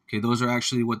 Okay, those are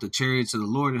actually what? The chariots of the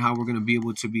Lord, and how we're going to be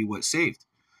able to be what? Saved.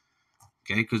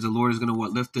 Okay, because the Lord is going to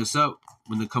what? Lift us up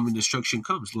when the coming destruction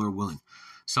comes, Lord willing.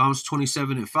 Psalms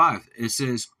 27 and 5. It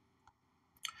says,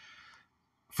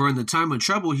 for in the time of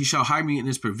trouble he shall hide me in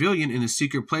his pavilion, in the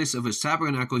secret place of his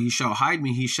tabernacle he shall hide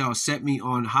me. He shall set me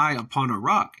on high upon a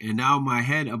rock. And now my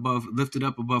head lifted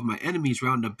up above my enemies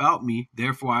round about me.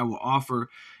 Therefore I will offer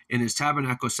in his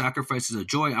tabernacle sacrifices of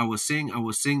joy. I will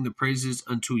sing the praises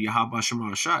unto Yahweh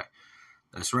Shema Shai.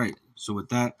 That's right. So with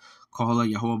that, Kohala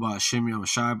Yahweh Ba'ashem Yahweh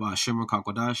Shai Ba'ashem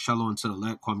Rakakwadash. Shalom to the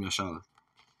elect. Kwam Yashala.